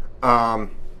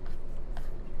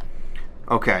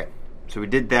 Okay, so we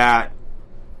did that.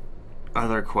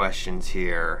 Other questions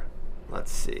here.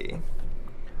 Let's see.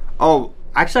 Oh,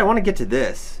 actually, I want to get to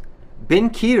this. Ben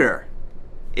Keeter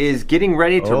is getting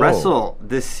ready to wrestle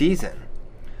this season.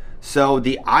 So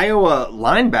the Iowa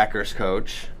linebackers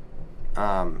coach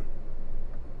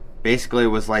basically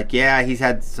was like, yeah, he's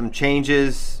had some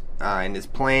changes in his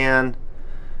plan.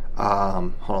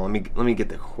 Hold on, let me get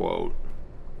the quote.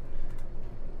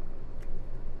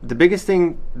 The biggest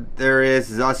thing there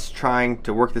is us trying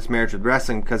to work this marriage with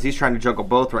wrestling because he's trying to juggle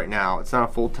both right now. It's not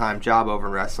a full-time job over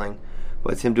in wrestling,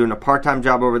 but it's him doing a part-time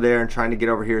job over there and trying to get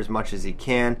over here as much as he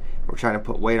can. We're trying to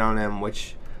put weight on him,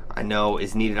 which I know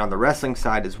is needed on the wrestling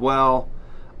side as well.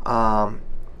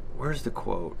 Where's the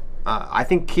quote? I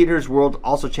think Keeter's world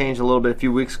also changed a little bit a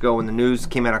few weeks ago when the news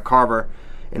came out of Carver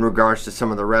in regards to some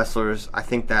of the wrestlers. I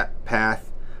think that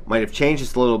path might have changed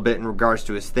just a little bit in regards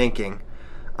to his thinking.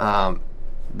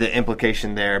 The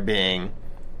implication there being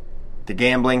the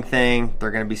gambling thing. There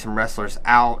are going to be some wrestlers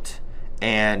out,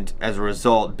 and as a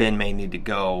result, Ben may need to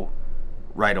go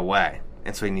right away,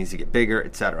 and so he needs to get bigger,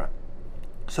 etc.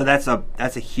 So that's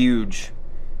a huge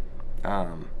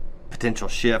potential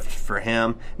shift for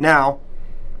him. Now,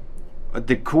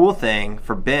 the cool thing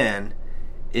for Ben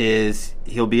is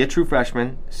he'll be a true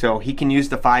freshman, so he can use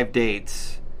the 5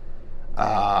 dates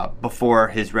before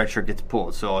his redshirt gets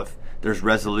pulled. So if there's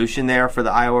resolution there for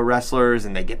the Iowa wrestlers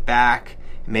and they get back,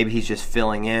 maybe he's just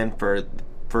filling in for the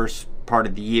first part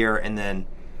of the year, and then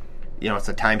it's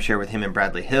a timeshare with him and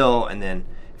Bradley Hill, and then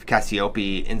if if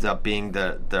Cassiope ends up being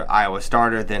the Iowa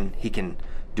starter, then he can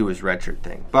do his redshirt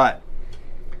thing. But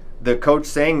the coach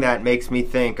saying that makes me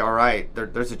think, all right,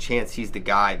 there's a chance he's the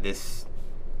guy this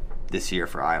year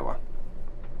for Iowa.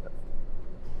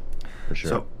 For sure.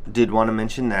 So did want to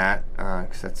mention that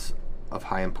because that's of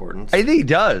high importance. I think he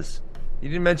does. You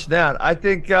didn't mention that. I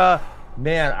think,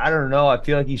 man, I don't know. I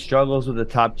feel like he struggles with the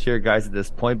top tier guys at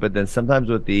this point, but then sometimes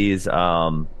with these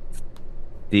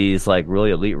like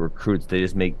really elite recruits, they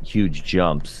just make huge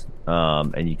jumps,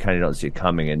 and you kind of don't see it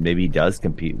coming. And maybe he does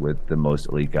compete with the most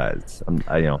elite guys.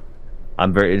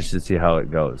 I'm very interested to see how it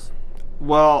goes.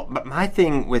 Well, but my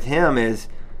thing with him is,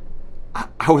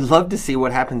 I would love to see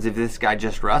what happens if this guy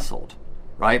just wrestled,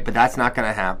 right? But that's not going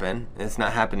to happen. It's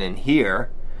not happening here.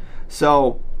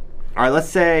 So, all right, let's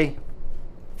say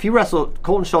if he wrestled,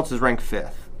 Colton Schultz is ranked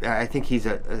 5th. I think he's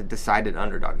a decided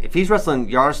underdog. If he's wrestling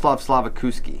Yaroslav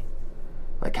Slavakuski,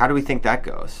 like, how do we think that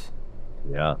goes?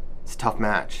 Yeah. It's a tough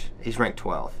match. He's ranked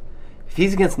 12th. If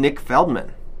he's against Nick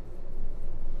Feldman,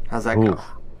 how's that go?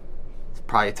 It's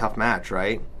probably a tough match,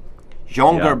 right?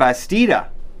 Jonger Bastida.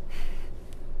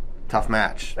 Tough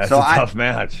match. That's a tough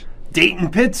match.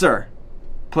 Dayton Pitzer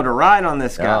put a ride on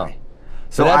this guy. Yeah.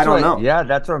 So I don't know. Yeah,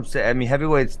 that's what I'm saying. I mean,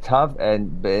 heavyweight's tough,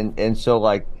 and so,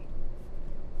 like,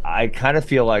 I kind of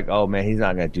feel like, oh man, he's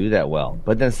not going to do that well.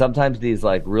 But then sometimes these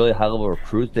like really high level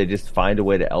recruits, they just find a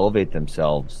way to elevate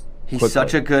themselves. He's quickly.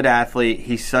 such a good athlete.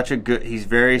 He's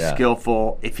very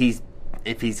skillful. If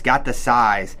he's got the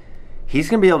size, he's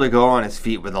going to be able to go on his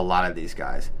feet with a lot of these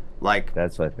guys. Like,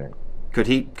 that's what I think. Could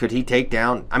he take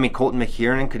down? I mean, Colton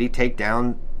McKiernan. Could he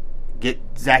get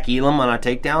Zach Elam on a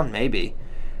takedown? Maybe.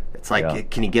 It's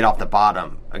like, can he get off the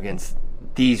bottom against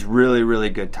these really, really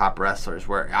good top wrestlers?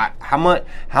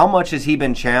 How much has he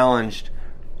been challenged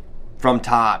from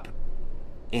top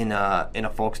in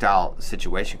a folk style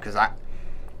situation? Because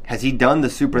has he done the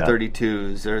Super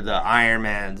 32s or the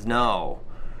Ironmans? No,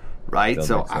 right?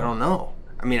 So I don't know.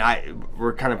 I mean,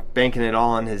 we're kind of banking it all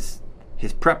on his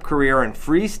prep career and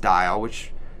freestyle,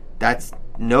 which that's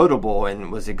notable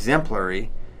and was exemplary,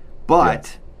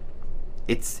 but.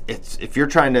 It's if you're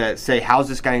trying to say how's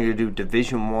this guy going to do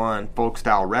Division I folk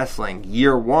style wrestling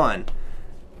year one,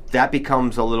 that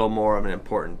becomes a little more of an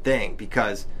important thing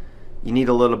because you need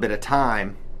a little bit of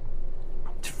time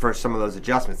for some of those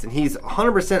adjustments. And he's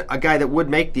 100% a guy that would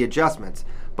make the adjustments,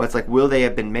 but it's like, will they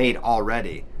have been made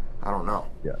already? I don't know.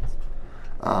 Yes.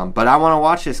 But I want to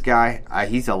watch this guy.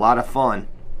 He's a lot of fun,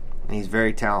 and he's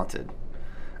very talented.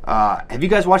 Have you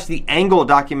guys watched the Angle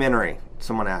documentary?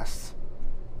 Someone asks.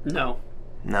 No.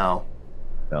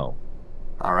 All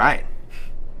right.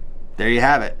 There you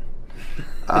have it.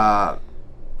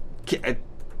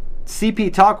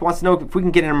 CP Talk wants to know if we can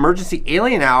get an emergency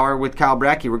alien hour with Kyle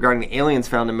Brackey regarding the aliens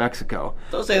found in Mexico.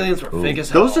 Those aliens were fake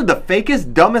as hell. Those are the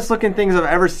fakest, dumbest looking things I've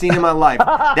ever seen in my life.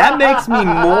 That makes me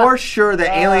more sure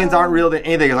that aliens aren't real than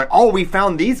anything. It's like, oh, we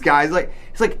found these guys. Like,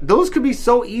 it's like those could be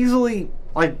so easily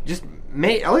like just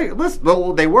made. Like,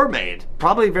 well, they were made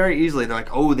probably very easily. They're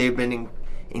like, oh, they've been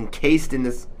encased in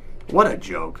this. What a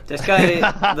joke! This guy,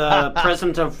 the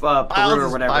president of Peru or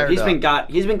whatever, he's been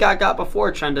got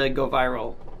before trying to go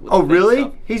viral. Oh, really?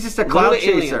 Stuff. He's just a cloud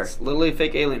chaser. Literally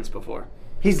fake aliens before.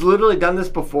 He's literally done this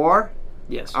before.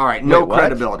 Yes. All right, no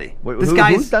credibility. Wait,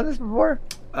 who's done this before?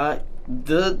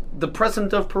 The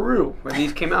president of Peru, where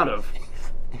these came out of.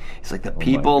 It's like the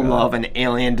people love an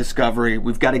alien discovery.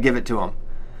 We've got to give it to them.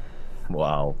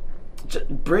 Wow.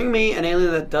 Bring me an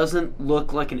alien that doesn't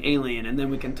look like an alien, and then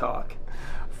we can talk.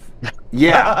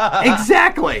 Yeah,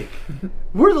 exactly.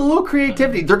 We're the little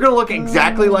creativity. They're going to look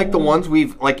exactly like the ones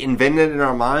we've like invented in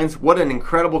our minds. What an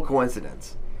incredible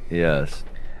coincidence. Yes.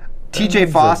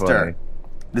 TJ Foster.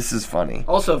 This is funny.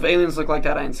 Also, if aliens look like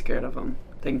that, I ain't scared of them.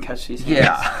 They can catch these hands.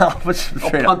 Yeah. I'll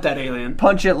punt that alien.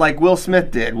 Punch it like Will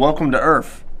Smith did. Welcome to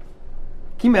Earth.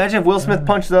 Can you imagine if Will Smith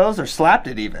punched those or slapped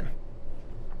it even?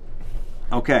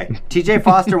 Okay. TJ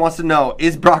Foster wants to know,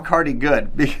 is Brock Hardy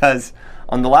good? Because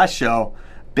on the last show,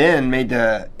 Ben made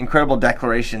the incredible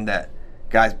declaration that,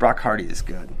 guys, Brock Hardy is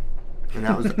good, and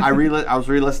that was I was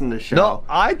re-listening to the show. No,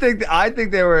 I think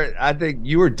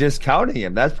you were discounting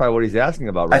him. That's probably what he's asking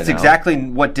about right now. That's exactly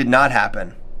what did not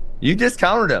happen. You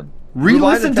discounted him.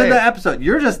 Re-listen to the episode.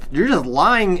 You're just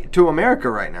lying to America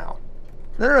right now.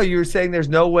 No. You were saying there's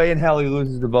no way in hell he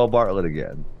loses to Bo Bartlett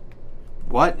again.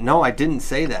 What? No, I didn't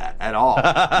say that at all.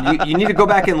 you need to go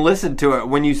back and listen to it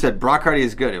when you said Brock Hardy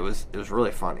is good. It was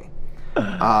really funny.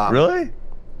 Really?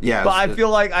 Yeah. But I feel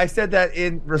like I said that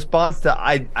in response to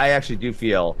I actually do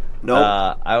feel. No.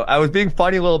 I was being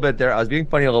funny a little bit there. I was being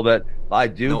funny a little bit, I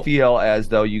do feel as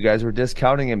though you guys were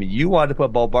discounting him. You wanted to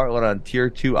put Bo Bartlett on Tier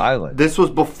 2 island. This was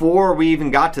before we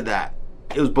even got to that.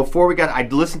 It was before we got. I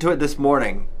listened to it this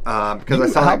morning because I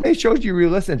saw. How many shows do you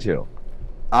re-listen to?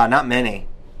 Not many.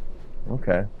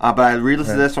 Okay. But I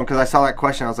re-listened to this one because I saw that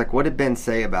question. I was like, "What did Ben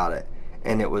say about it?"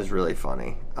 And it was really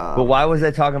funny. But why was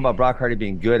they talking about Brock Hardy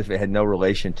being good if it had no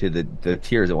relation to the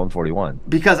tiers at 141?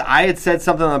 Because I had said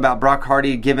something about Brock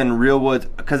Hardy given Real Woods.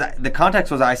 Because the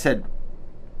context was I said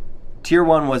Tier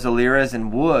 1 was Aliras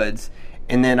and Woods,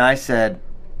 and then I said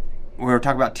we were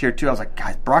talking about Tier 2. I was like,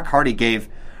 guys, Brock Hardy gave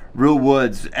Real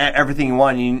Woods everything he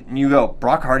wanted. And you go,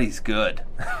 Brock Hardy's good.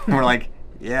 And we're like,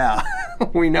 yeah,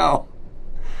 we know.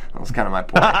 That was kind of my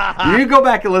point. You can go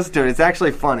back and listen to it. It's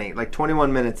actually funny, like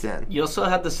 21 minutes in. You also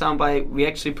had the soundbite. We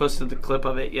actually posted the clip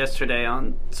of it yesterday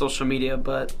on social media,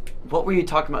 but what were you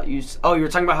talking about? You were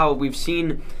talking about how we've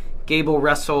seen Gable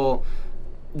wrestle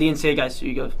the NCAA guys. So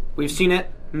you go, we've seen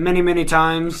it many, many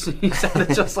times. He said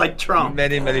it just like Trump.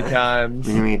 Many, many times.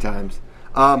 Many times.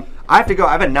 I have to go.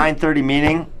 I have a 9:30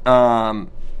 meeting.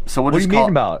 So we'll what just are you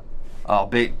meeting about? Oh,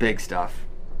 big stuff.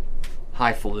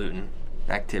 Highfalutin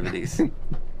activities.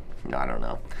 No, I don't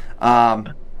know.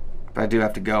 But I do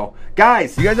have to go.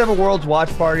 Guys! You guys have a World's Watch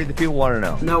Party? The people want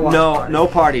to know. No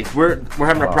party. We're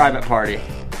having a private party.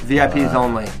 VIPs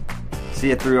only. See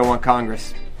you at 301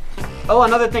 Congress. Oh,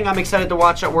 another thing I'm excited to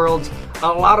watch at Worlds. A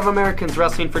lot of Americans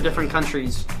wrestling for different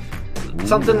countries.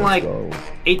 Something like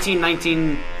 18,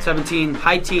 19, 17,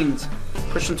 high teens.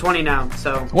 Pushing 20 now.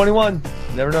 So 21.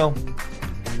 Never know.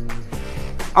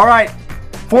 All right.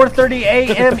 4:30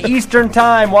 a.m. Eastern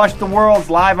Time. Watch the Worlds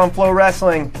live on Flow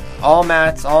Wrestling. All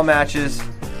matches,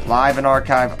 live and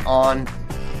archive on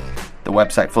the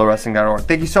website, flowwrestling.org.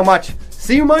 Thank you so much.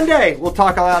 See you Monday. We'll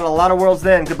talk about a lot of Worlds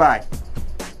then. Goodbye.